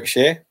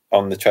Warwickshire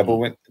on the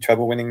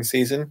treble winning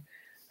season,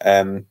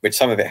 which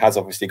some of it has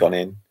obviously gone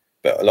in,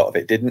 but a lot of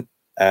it didn't,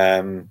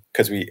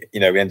 because we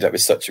ended up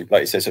with such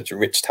a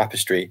rich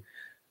tapestry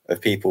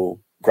of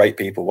great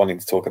people wanting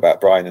to talk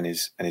about Brian and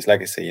his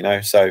legacy.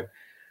 So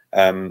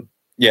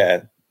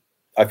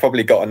I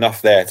probably got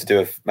enough there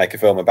to make a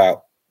film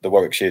about the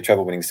Warwickshire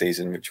treble winning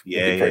season, which would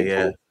be pretty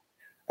cool.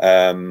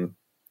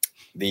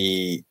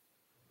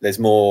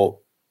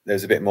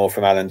 There's a bit more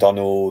from Alan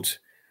Donald.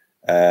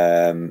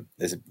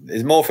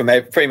 There's more from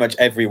pretty much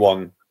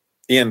everyone.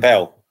 Ian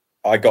Bell,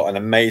 I got an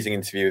amazing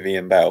interview with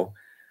Ian Bell,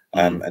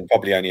 and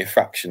probably only a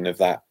fraction of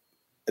that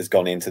has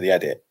gone into the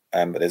edit.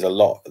 But there's a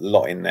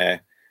lot in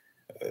there,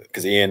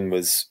 because Ian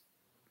was,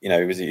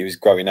 he was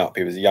growing up.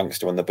 He was a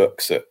youngster on the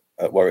books at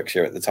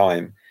Warwickshire at the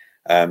time,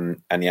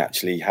 and he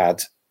actually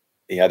had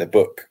a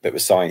book that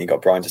was signed. He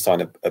got Brian to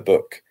sign a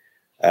book.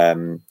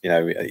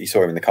 He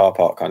saw him in the car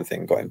park kind of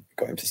thing. Got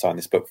him to sign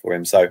this book for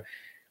him. So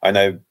I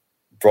know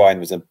Brian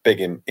was had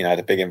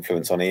a big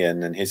influence on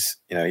Ian, and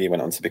he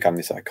went on to become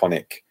this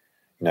iconic,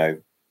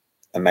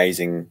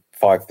 amazing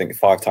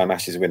five-time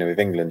Ashes winner with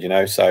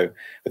England, so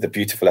with the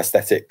beautiful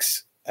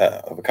aesthetics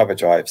of a cover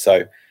drive.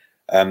 So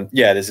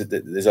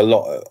there's a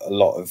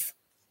lot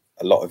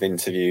of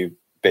interview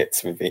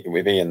bits with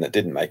Ian that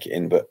didn't make it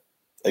in, but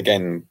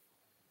again,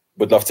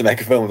 would love to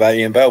make a film about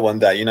Ian Bell one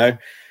day. You know,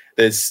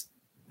 there's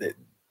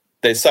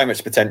so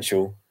much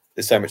potential.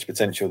 There's so much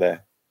potential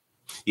there.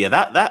 Yeah,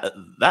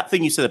 that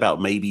thing you said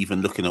about maybe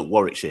even looking at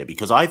Warwickshire,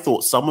 because I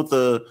thought some of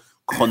the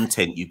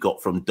content you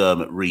got from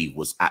Dermot Reeve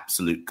was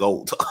absolute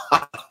gold.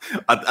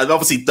 And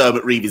obviously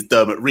Dermot Reeve is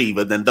Dermot Reeve,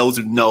 and then those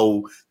who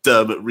know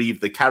Dermot Reeve,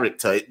 the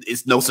character,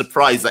 it's no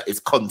surprise that it's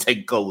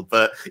content gold.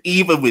 But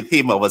even with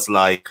him, I was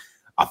like,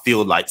 I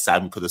feel like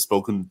Sam could have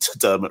spoken to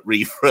Dermot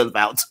Reeve for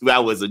about 2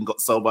 hours and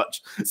got so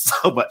much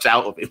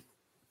out of him.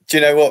 Do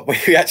you know what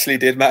we actually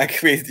did,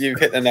 Mac? You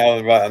hit the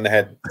nail right on the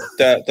head.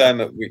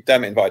 Dermot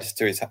invited us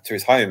to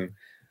his home,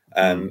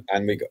 and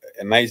we got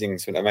an amazing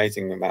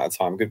amount of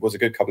time. It was a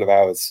good couple of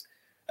hours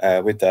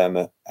with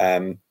Dermot,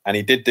 and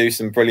he did do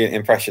some brilliant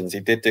impressions. He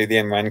did do the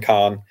Imran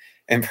Khan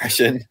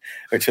impression,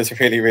 which was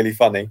really, really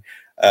funny.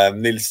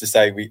 Needless to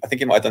say, I think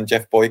he might have done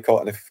Jeff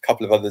Boycott and a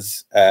couple of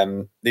others.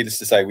 Needless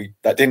to say,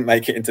 that didn't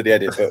make it into the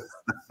edit, but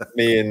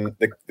me and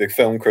the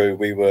film crew,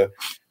 we were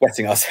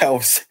wetting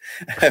ourselves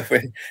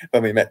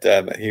when we met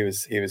Dermot. He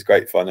was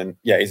great fun, and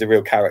yeah, he's a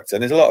real character.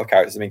 And there's a lot of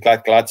characters. I mean,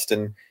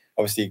 Gladstone,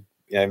 obviously,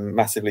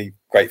 massively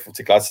grateful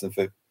to Gladstone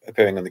for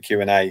appearing on the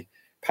Q&A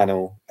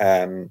panel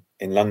in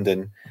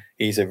London.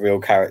 He's a real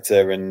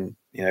character, and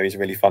he's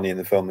really funny in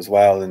the film as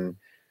well. And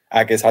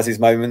Aggers has his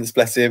moments,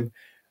 bless him.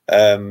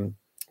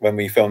 When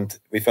we filmed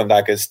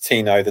Aggers,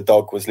 Tino, the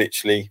dog, was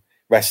literally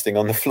resting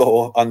on the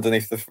floor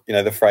underneath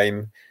the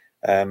frame,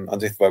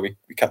 underneath where we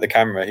cut the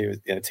camera.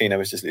 Tino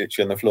was just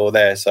literally on the floor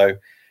there. So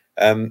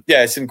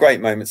some great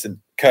moments. And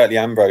Curtly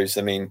Ambrose,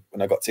 I mean,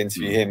 when I got to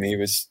interview him, he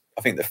was,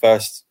 I think, the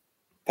first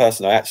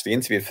person I actually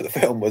interviewed for the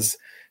film was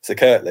Sir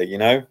Curtly.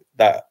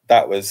 That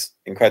was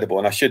incredible.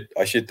 And I should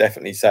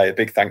definitely say a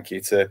big thank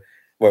you to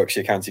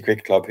Warwickshire County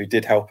Cricket Club, who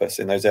did help us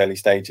in those early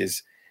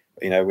stages,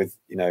 with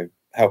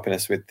helping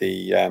us with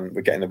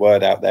with getting the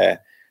word out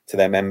there to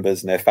their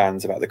members and their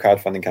fans about the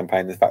crowdfunding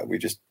campaign. The fact that we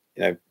just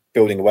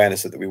building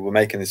awareness that we were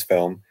making this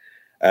film,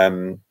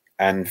 and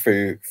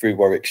through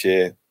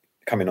Warwickshire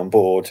coming on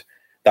board,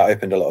 that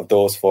opened a lot of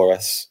doors for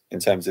us in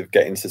terms of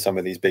getting to some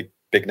of these big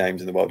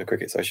names in the world of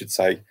cricket. So I should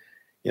say,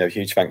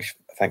 huge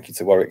thank you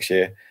to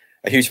Warwickshire.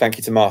 A huge thank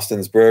you to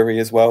Marston's Brewery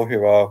as well, who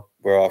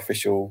were our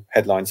official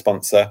headline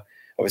sponsor.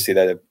 Obviously,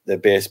 they're the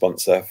beer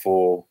sponsor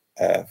for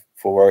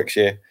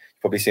Warwickshire.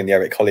 You've probably seen the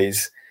Eric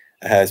Hollies.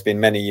 Has been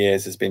many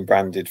years, has been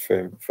branded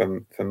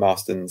from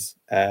Marston's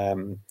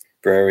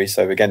Brewery.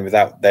 So again,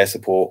 without their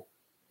support,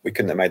 we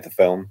couldn't have made the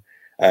film.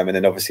 And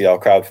then obviously our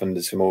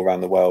crowdfunders from all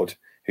around the world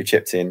who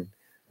chipped in.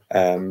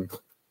 And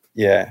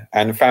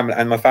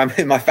my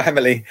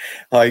family,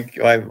 like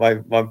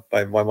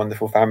my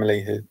wonderful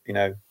family, who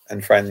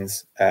and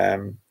friends,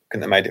 couldn't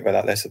have made it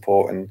without their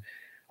support. And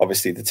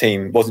obviously the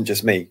team wasn't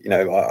just me.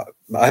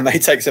 I may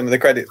take some of the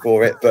credit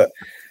for it, but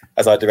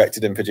as I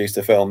directed and produced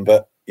the film,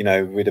 but we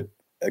had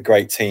a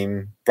great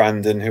team.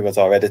 Brandon, who was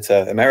our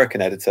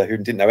American editor, who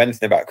didn't know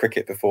anything about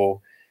cricket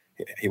before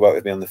he worked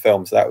with me on the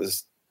film. So it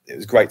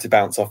was great to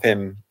bounce off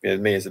him,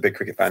 me as a big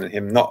cricket fan and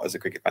him not as a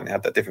cricket fan. He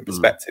had that different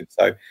perspective.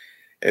 So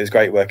it was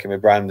great working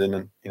with Brandon,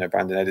 and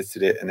Brandon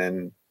edited it.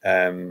 And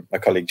then my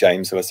colleague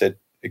James, who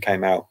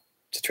came out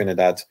to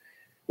Trinidad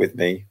with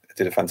me,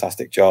 did a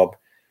fantastic job.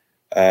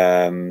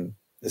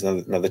 There's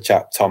another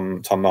chap,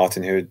 Tom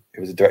Martin, who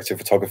was a director of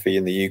photography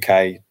in the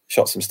UK,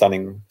 shot some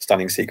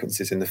stunning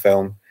sequences in the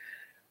film.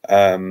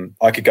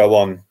 I could go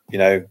on. We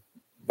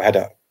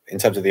had in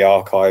terms of the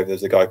archive,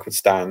 there's a guy called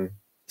Stan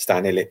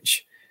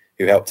Illich,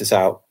 who helped us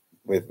out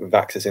with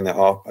accessing a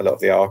lot of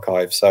the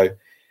archive. So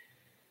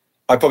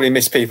I probably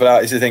miss people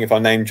out. It's the thing, if I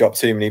name drop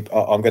too many,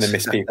 I'm going to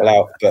miss people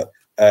out. But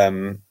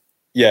it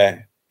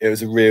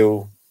was a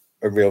real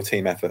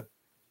team effort.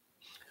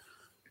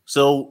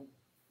 So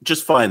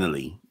just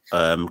finally,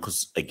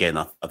 because again,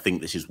 I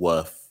think this is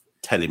worth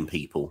telling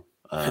people.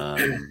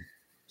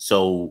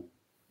 So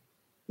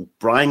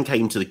Brian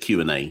came to the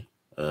Q&A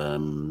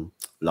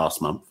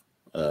last month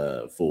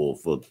for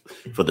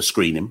the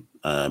screening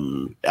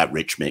at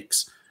Rich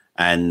Mix,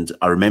 and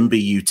I remember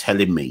you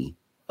telling me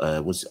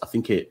I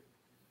think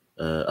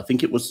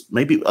it was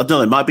maybe, I don't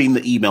know, it might be in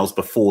the emails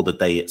before the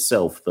day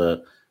itself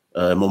that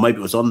or maybe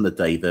it was on the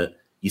day, that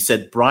you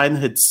said Brian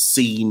had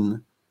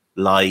seen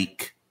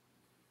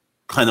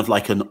kind of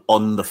like an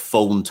on the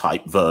phone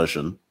type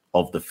version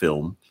of the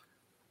film.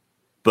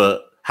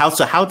 But how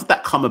did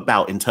that come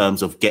about in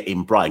terms of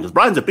getting Brian? Because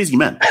Brian's a busy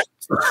man.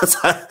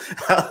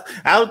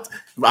 How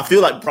I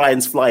feel like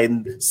Brian's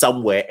flying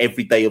somewhere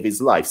every day of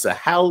his life.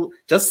 So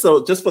just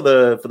for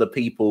the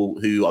people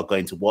who are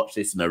going to watch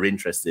this and are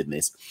interested in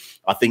this,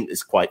 I think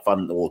it's quite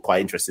fun or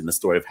quite interesting, the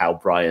story of how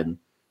Brian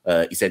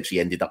essentially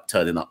ended up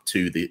turning up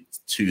to the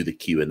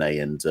Q&A,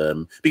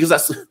 and because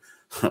that's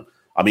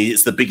I mean,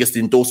 it's the biggest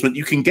endorsement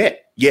you can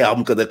get. Yeah,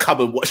 I'm going to come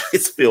and watch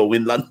this film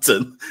in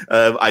London.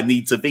 I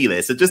need to be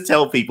there. So just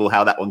tell people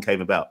how that one came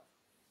about.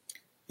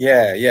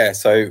 Yeah.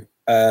 So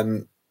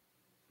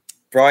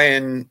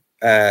Brian,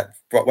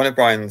 one of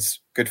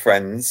Brian's good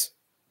friends,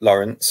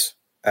 Lawrence.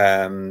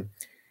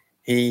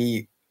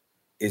 He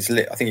I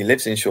think he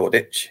lives in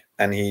Shoreditch,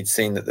 and he'd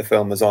seen that the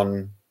film was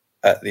on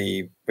at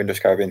the Windrush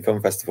Caribbean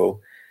Film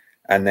Festival,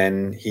 and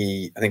then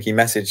I think he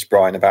messaged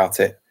Brian about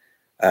it,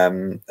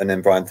 and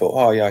then Brian thought,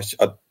 oh yeah,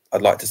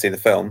 I'd like to see the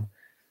film,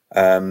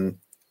 and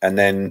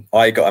then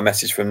I got a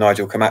message from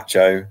Nigel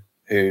Camacho,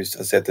 who's,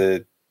 as I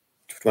said,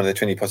 one of the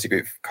Trinity Posse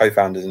Group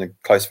co-founders and a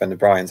close friend of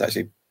Brian's,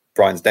 actually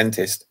Brian's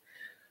dentist,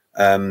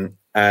 and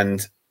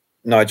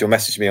Nigel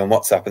messaged me on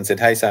WhatsApp and said,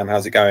 hey Sam,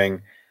 how's it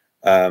going?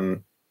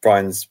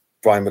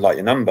 Brian would like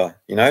your number,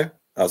 you know?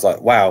 I was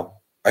like, wow,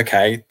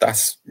 okay,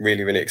 that's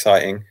really, really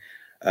exciting.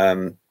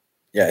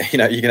 Yeah, you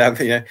know, you can have,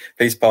 you know,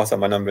 please pass on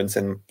my number and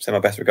send my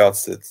best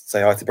regards to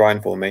say hi to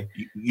Brian for me.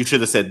 You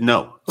should have said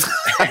no.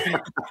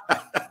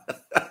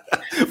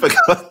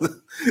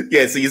 Because,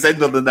 yeah, so you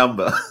sent on the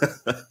number.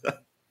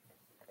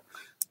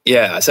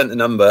 Yeah, I sent the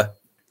number.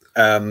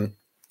 And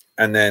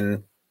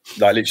then,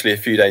 like, literally a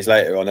few days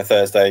later on a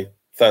Thursday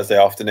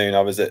afternoon,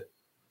 I was at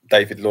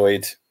David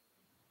Lloyd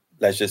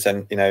Leisure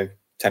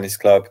Tennis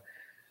Club.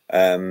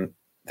 I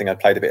think I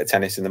played a bit of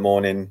tennis in the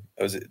morning.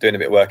 I was doing a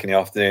bit of work in the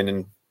afternoon,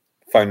 and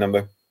phone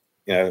number,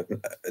 you know,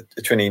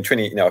 a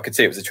Trini, you know, I could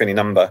see it was a Trini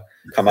number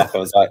come up. I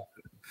was like,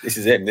 this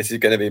is him. This is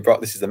going to be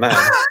Brock. This is the man.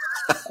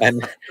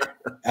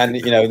 and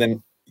you know,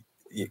 then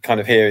you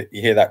kind of hear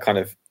that kind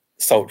of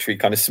sultry,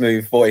 kind of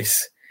smooth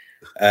voice.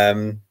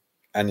 And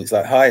it's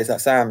like, hi, is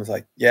that Sam? It's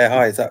like, yeah,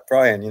 hi, is that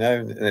Brian? You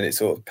know, and then it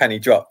sort of penny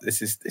dropped.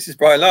 This is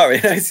Brian Lara.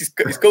 You know,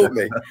 he's called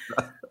me.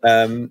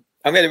 I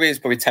mean, it was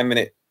probably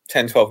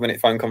 12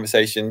 minute phone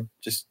conversation,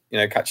 just, you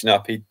know, catching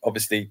up. He'd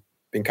obviously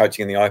been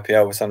coaching in the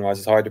IPL with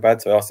Sunrisers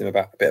Hyderabad, so I asked him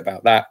a bit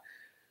about that.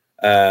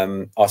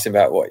 Asked him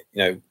about what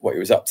he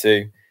was up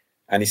to,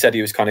 and he said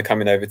he was kind of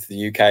coming over to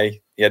the UK.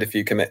 He had a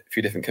few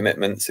different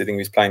commitments. I think he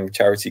was playing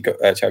charity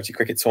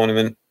cricket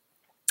tournament.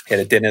 He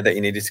had a dinner that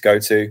he needed to go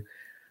to,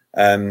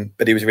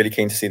 but he was really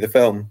keen to see the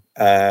film,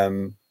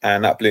 and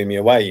that blew me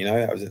away. You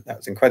know, that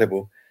was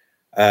incredible.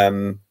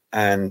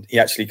 And he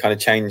actually kind of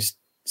changed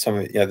some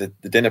of, you know,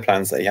 the dinner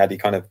plans that he had.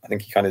 I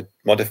think he kind of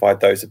modified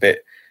those a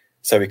bit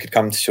so he could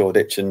come to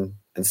Shoreditch and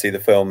see the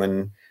film.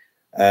 And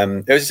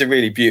it was just a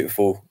really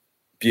beautiful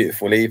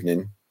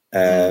evening.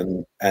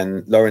 And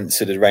Lawrence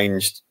had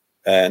arranged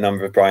a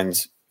number of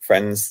Brian's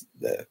friends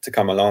to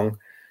come along.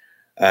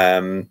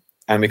 And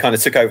we kind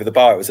of took over the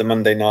bar. It was a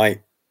Monday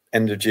night,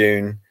 end of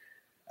June.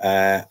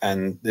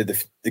 And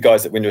the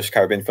guys at Windrush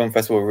Caribbean Film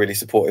Festival were really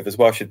supportive as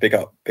well. Should big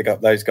up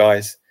those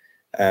guys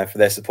for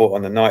their support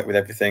on the night with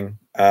everything.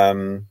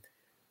 And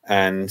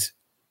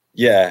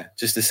yeah,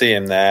 just to see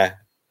him there,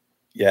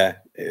 yeah,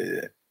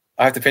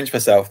 I have to pinch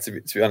myself to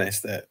be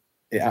honest that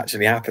it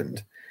actually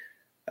happened.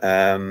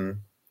 You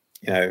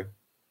know,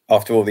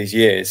 after all these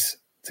years,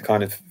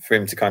 for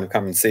him to kind of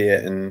come and see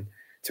it and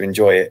to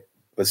enjoy it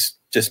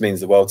just means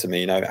the world to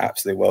me. You know,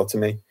 absolute world to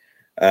me.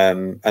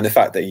 And the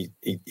fact that he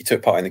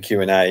took part in the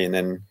Q&A, and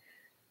then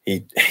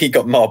he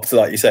got mobbed,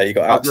 like you say, he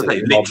got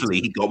absolutely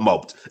literally mobbed. He got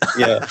mobbed.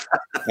 Yeah,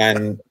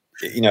 and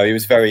you know, he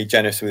was very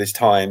generous with his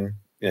time.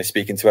 You know,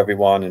 speaking to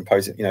everyone and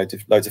posing, you know,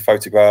 loads of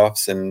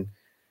photographs, and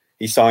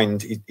he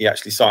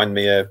actually signed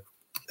me a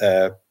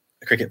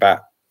cricket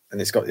bat,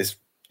 and it's got this,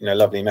 you know,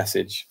 lovely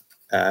message.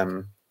 I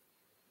don't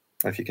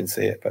know if you can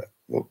see it, but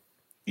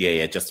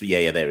yeah,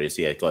 there it is.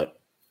 Yeah, got it.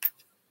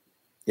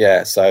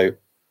 Yeah, so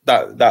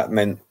that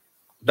meant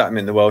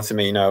the world to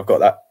me. You know, I've got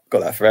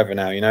that forever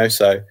now. You know,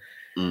 so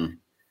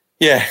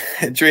yeah,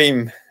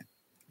 dream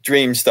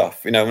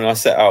stuff. You know, when I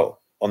set out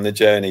on the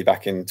journey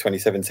back in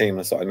 2017, when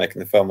I started making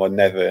the film, I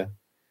never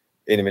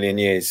in a million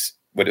years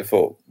would have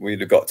thought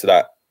we'd have got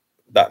to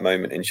that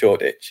moment in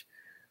Shoreditch.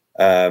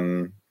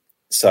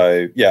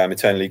 So yeah, I'm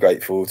eternally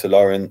grateful to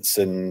Lawrence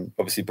and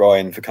obviously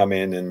Brian for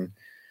coming, and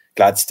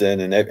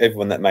Gladstone and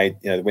everyone that made,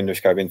 you know, the Windrush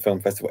Caribbean Film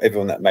Festival,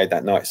 everyone that made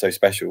that night so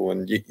special.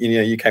 And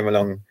you came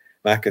along,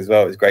 Mac, as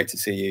well. It was great to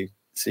see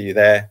you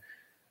there.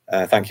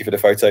 Thank you for the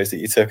photos that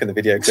you took and the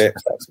video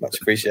clips. That was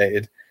much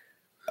appreciated.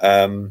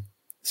 So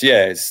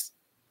yeah, it's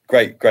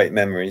great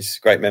memories.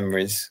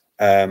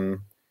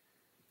 Wasn't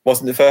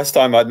the first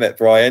time I'd met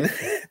Brian.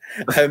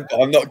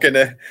 But I'm not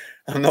gonna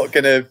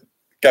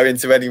go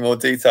into any more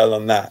detail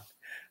on that.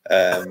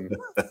 You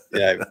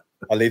know,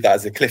 I'll leave that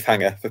as a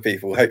cliffhanger for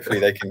people. Hopefully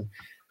they can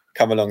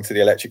come along to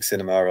the Electric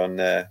Cinema on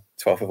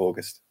 12th of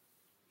August.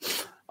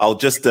 I'll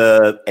just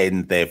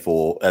end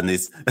therefore, and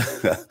it's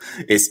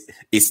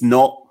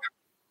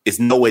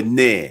nowhere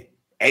near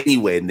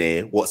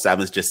what Sam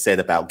has just said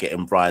about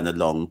getting Brian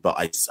along, but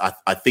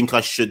I think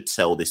I should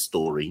tell this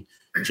story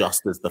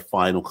just as the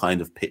final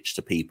kind of pitch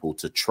to people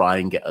to try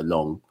and get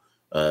along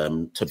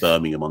to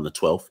Birmingham on the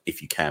 12th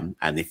if you can,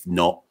 and if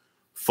not,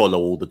 follow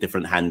all the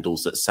different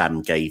handles that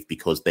Sam gave,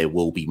 because there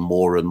will be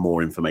more and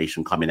more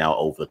information coming out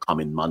over the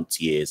coming months,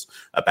 years,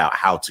 about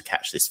how to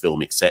catch this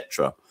film,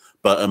 etc.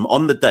 But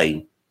on the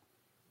day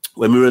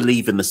when we were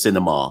leaving the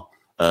cinema,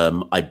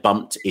 I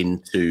bumped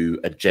into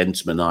a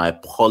gentleman. I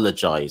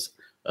apologize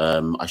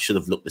I should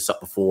have looked this up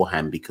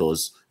beforehand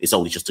because it's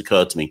only just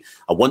occurred to me.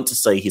 I want to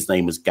say his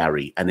name was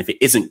Gary. And if it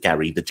isn't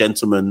Gary, the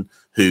gentleman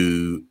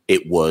who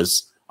it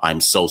was, I'm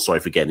so sorry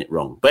for getting it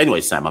wrong. But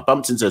anyway, Sam, I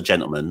bumped into a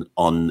gentleman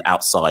on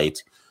outside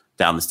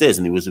down the stairs,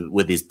 and he was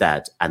with his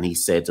dad. And he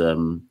said,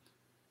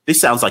 this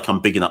sounds like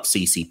I'm bigging up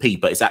CCP,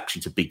 but it's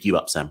actually to big you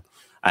up, Sam.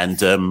 And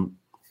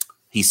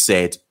he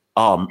said,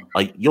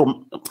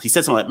 he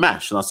said something like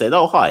MASH. And I said,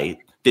 oh, hi.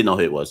 Didn't know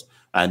who it was.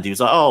 And he was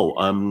like,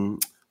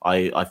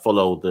 I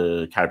follow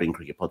the Caribbean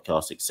Cricket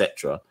Podcast,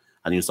 etc.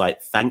 And he was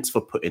like, thanks for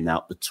putting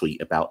out the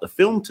tweet about the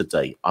film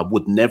today. I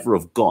would never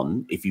have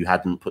gone if you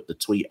hadn't put the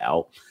tweet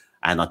out.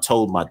 And I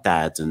told my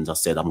dad, and I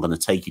said, I'm going to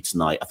take you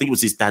tonight. I think it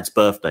was his dad's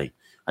birthday.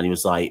 And he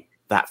was like,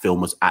 that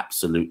film was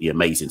absolutely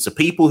amazing. So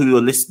people who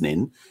are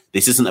listening,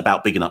 this isn't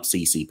about bigging up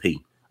CCP.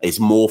 It's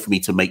more for me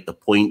to make the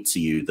point to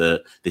you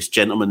that this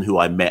gentleman who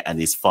I met and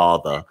his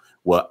father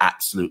were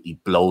absolutely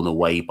blown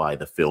away by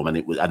the film.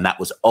 And that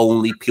was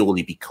only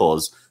purely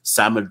because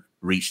Sam had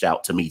reached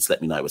out to me to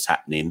let me know it was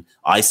happening.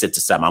 I said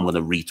to Sam, I'm going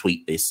to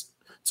retweet this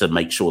to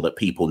make sure that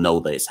people know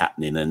that it's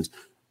happening. And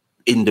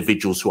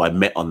individuals who I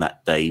met on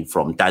that day,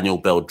 from Daniel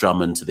Bell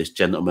Drummond to this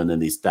gentleman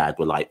and his dad,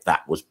 were like,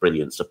 that was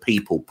brilliant. So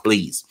people,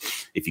 please,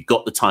 if you've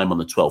got the time on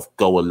the 12th,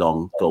 go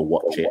along, go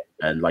watch it.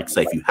 And like I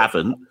say, if you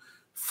haven't,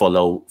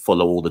 follow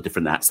all the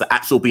different acts. The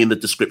acts will be in the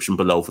description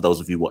below for those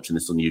of you watching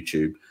this on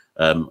YouTube.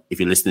 If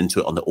you're listening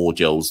to it on the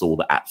audios, all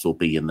the apps will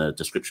be in the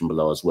description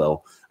below as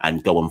well.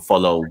 And go and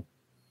follow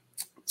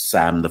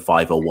Sam, the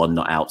 501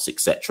 Not Outs,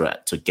 etc.,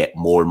 to get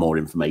more and more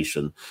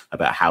information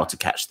about how to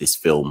catch this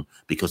film,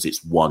 because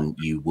it's one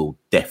you will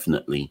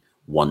definitely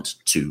want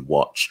to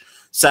watch.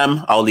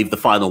 Sam, I'll leave the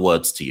final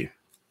words to you.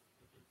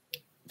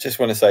 Just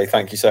want to say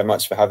thank you so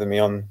much for having me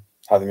on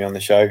the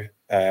show.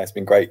 It's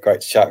been great to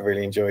chat.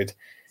 Really enjoyed.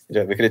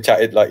 We could have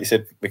chatted, like you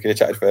said,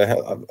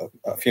 for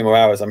a few more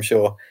hours, I'm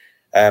sure.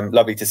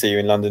 Lovely to see you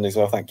in London as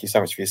well. Thank you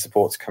so much for your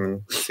support to come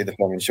and see the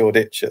film in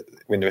Shoreditch at the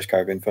Windrush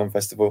Caribbean Film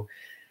Festival.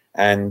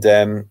 And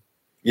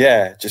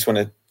just want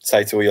to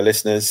say to all your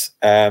listeners,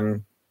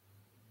 come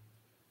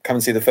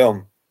and see the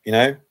film,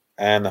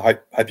 and I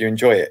hope you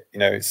enjoy it.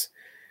 It's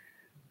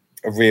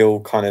a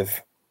real kind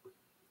of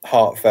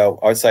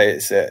heartfelt, I would say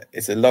it's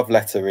a love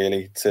letter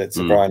really to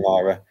Brian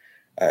Lara,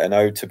 an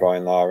ode to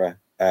Brian Lara.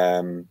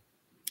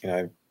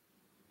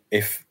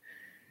 If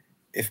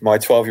my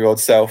 12-year-old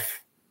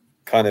self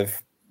kind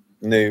of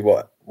knew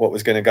what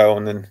was going to go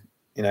on and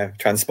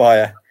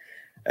transpire,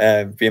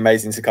 it'd be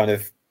amazing to kind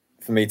of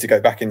for me to go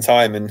back in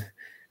time and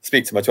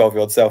speak to my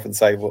 12-year-old self and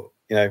say, well,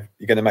 you're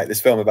going to make this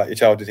film about your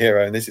childhood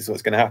hero, and this is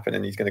what's going to happen,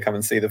 and he's going to come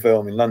and see the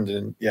film in London,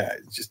 and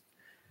it just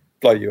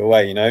blow you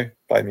away,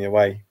 blow me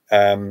away.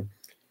 I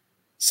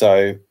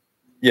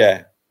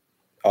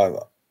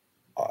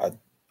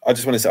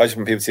just want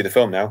people to see the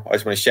film now. I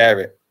just want to share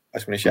it.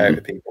 It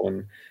with people,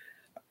 and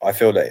I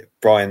feel that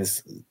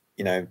Brian's,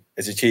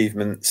 his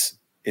achievements,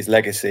 his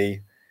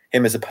legacy,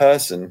 him as a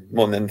person,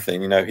 more than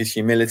anything, his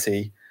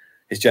humility,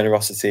 his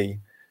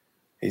generosity,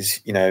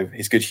 his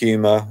good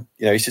humor,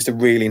 he's just a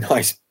really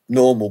nice,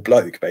 normal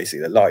bloke,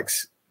 basically, that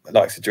likes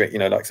to drink,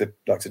 likes to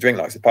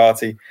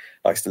party,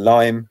 likes to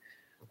lime,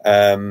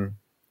 and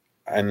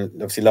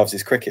obviously loves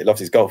his cricket,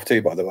 loves his golf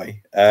too, by the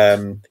way.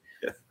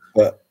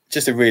 But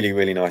just a really,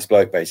 really nice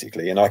bloke,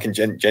 basically, and I can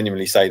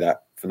genuinely say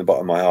that from the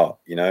bottom of my heart,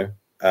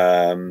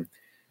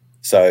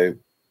 So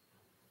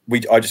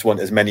I just want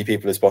as many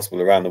people as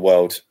possible around the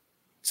world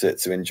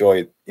to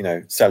enjoy,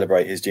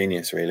 celebrate his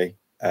genius, really.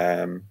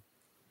 I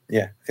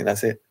think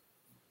that's it.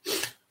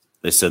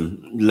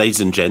 Listen,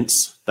 ladies and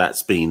gents,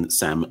 that's been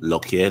Sam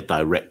Lockyer,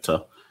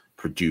 director,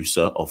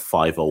 producer of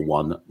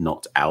 501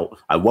 Not Out.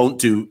 I won't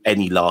do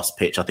any last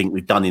pitch. I think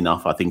we've done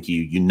enough. I think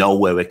you know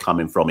where we're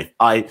coming from.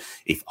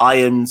 If I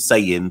am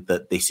saying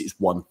that this is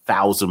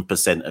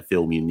 1000% a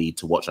film you need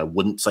to watch, I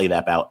wouldn't say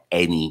that about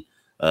any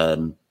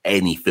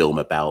film,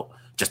 about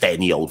just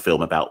any old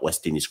film about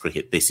West Indies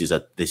cricket. This is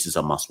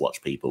a must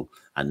watch, people.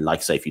 And like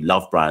I say, if you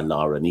love Brian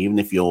Lara, and even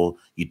if you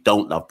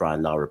don't love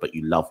Brian Lara, but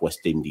you love West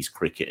Indies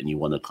cricket and you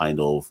want to kind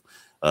of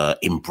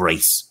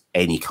embrace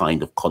any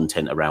kind of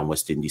content around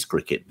West Indies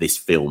cricket, this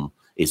film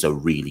is a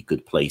really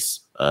good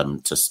place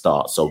to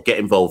start. So get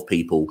involved,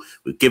 people.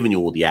 We've given you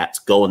all the acts.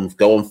 Go and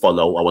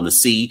follow. I want to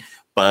see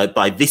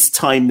by this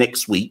time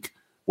next week,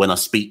 when I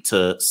speak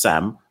to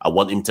Sam, I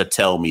want him to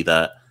tell me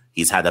that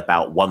he's had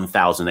about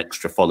 1,000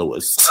 extra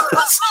followers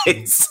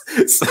since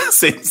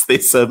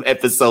this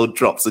episode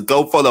drops. So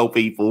go follow,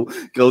 people.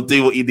 Go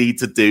do what you need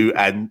to do,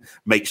 and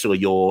make sure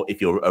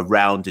if you're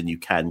around and you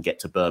can, get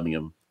to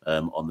Birmingham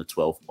on the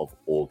 12th of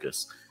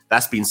August.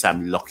 That's been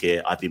Sam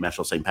Lockyer. I've been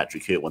Mashal St.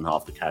 Patrick here at one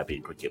half the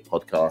Caribbean Cricket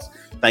Podcast.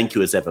 Thank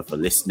you as ever for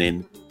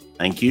listening.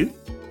 Thank you,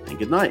 and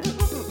good night.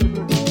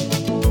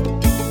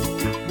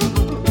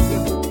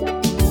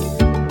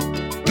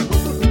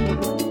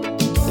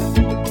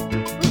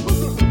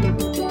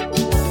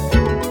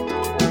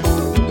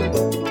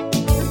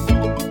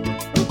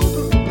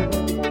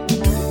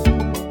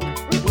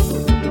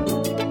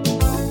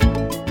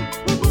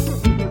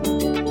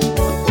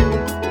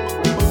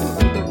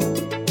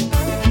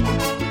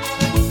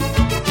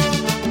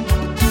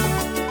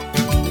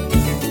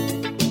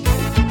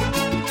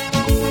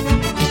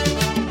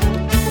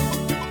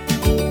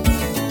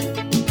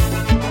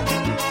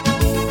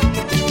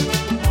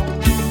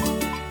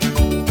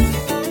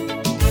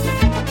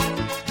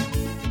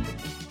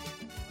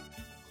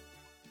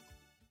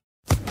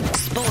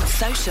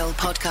 Social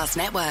Podcast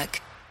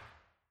Network.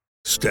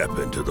 Step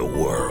into the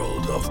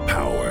world of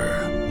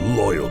power,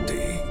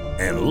 loyalty,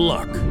 and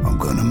luck. I'm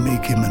gonna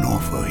make him an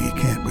offer he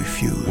can't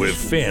refuse. With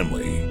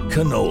family,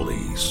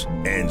 cannolis,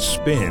 and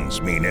spins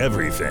mean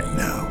everything.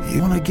 Now,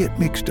 you wanna get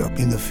mixed up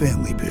in the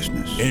family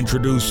business.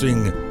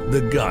 Introducing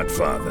The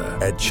Godfather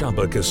at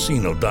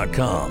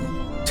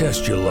ChumbaCasino.com.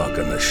 Test your luck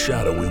in the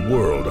shadowy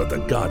world of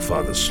The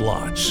Godfather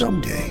slot.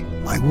 Someday,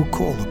 I will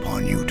call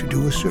upon you to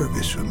do a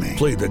service for me.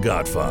 Play The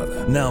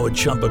Godfather, now at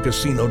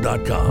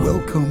ChumbaCasino.com.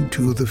 Welcome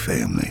to the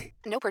family.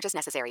 No purchase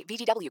necessary.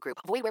 VGW Group.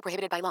 Void where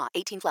prohibited by law.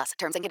 18+.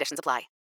 Terms and conditions apply.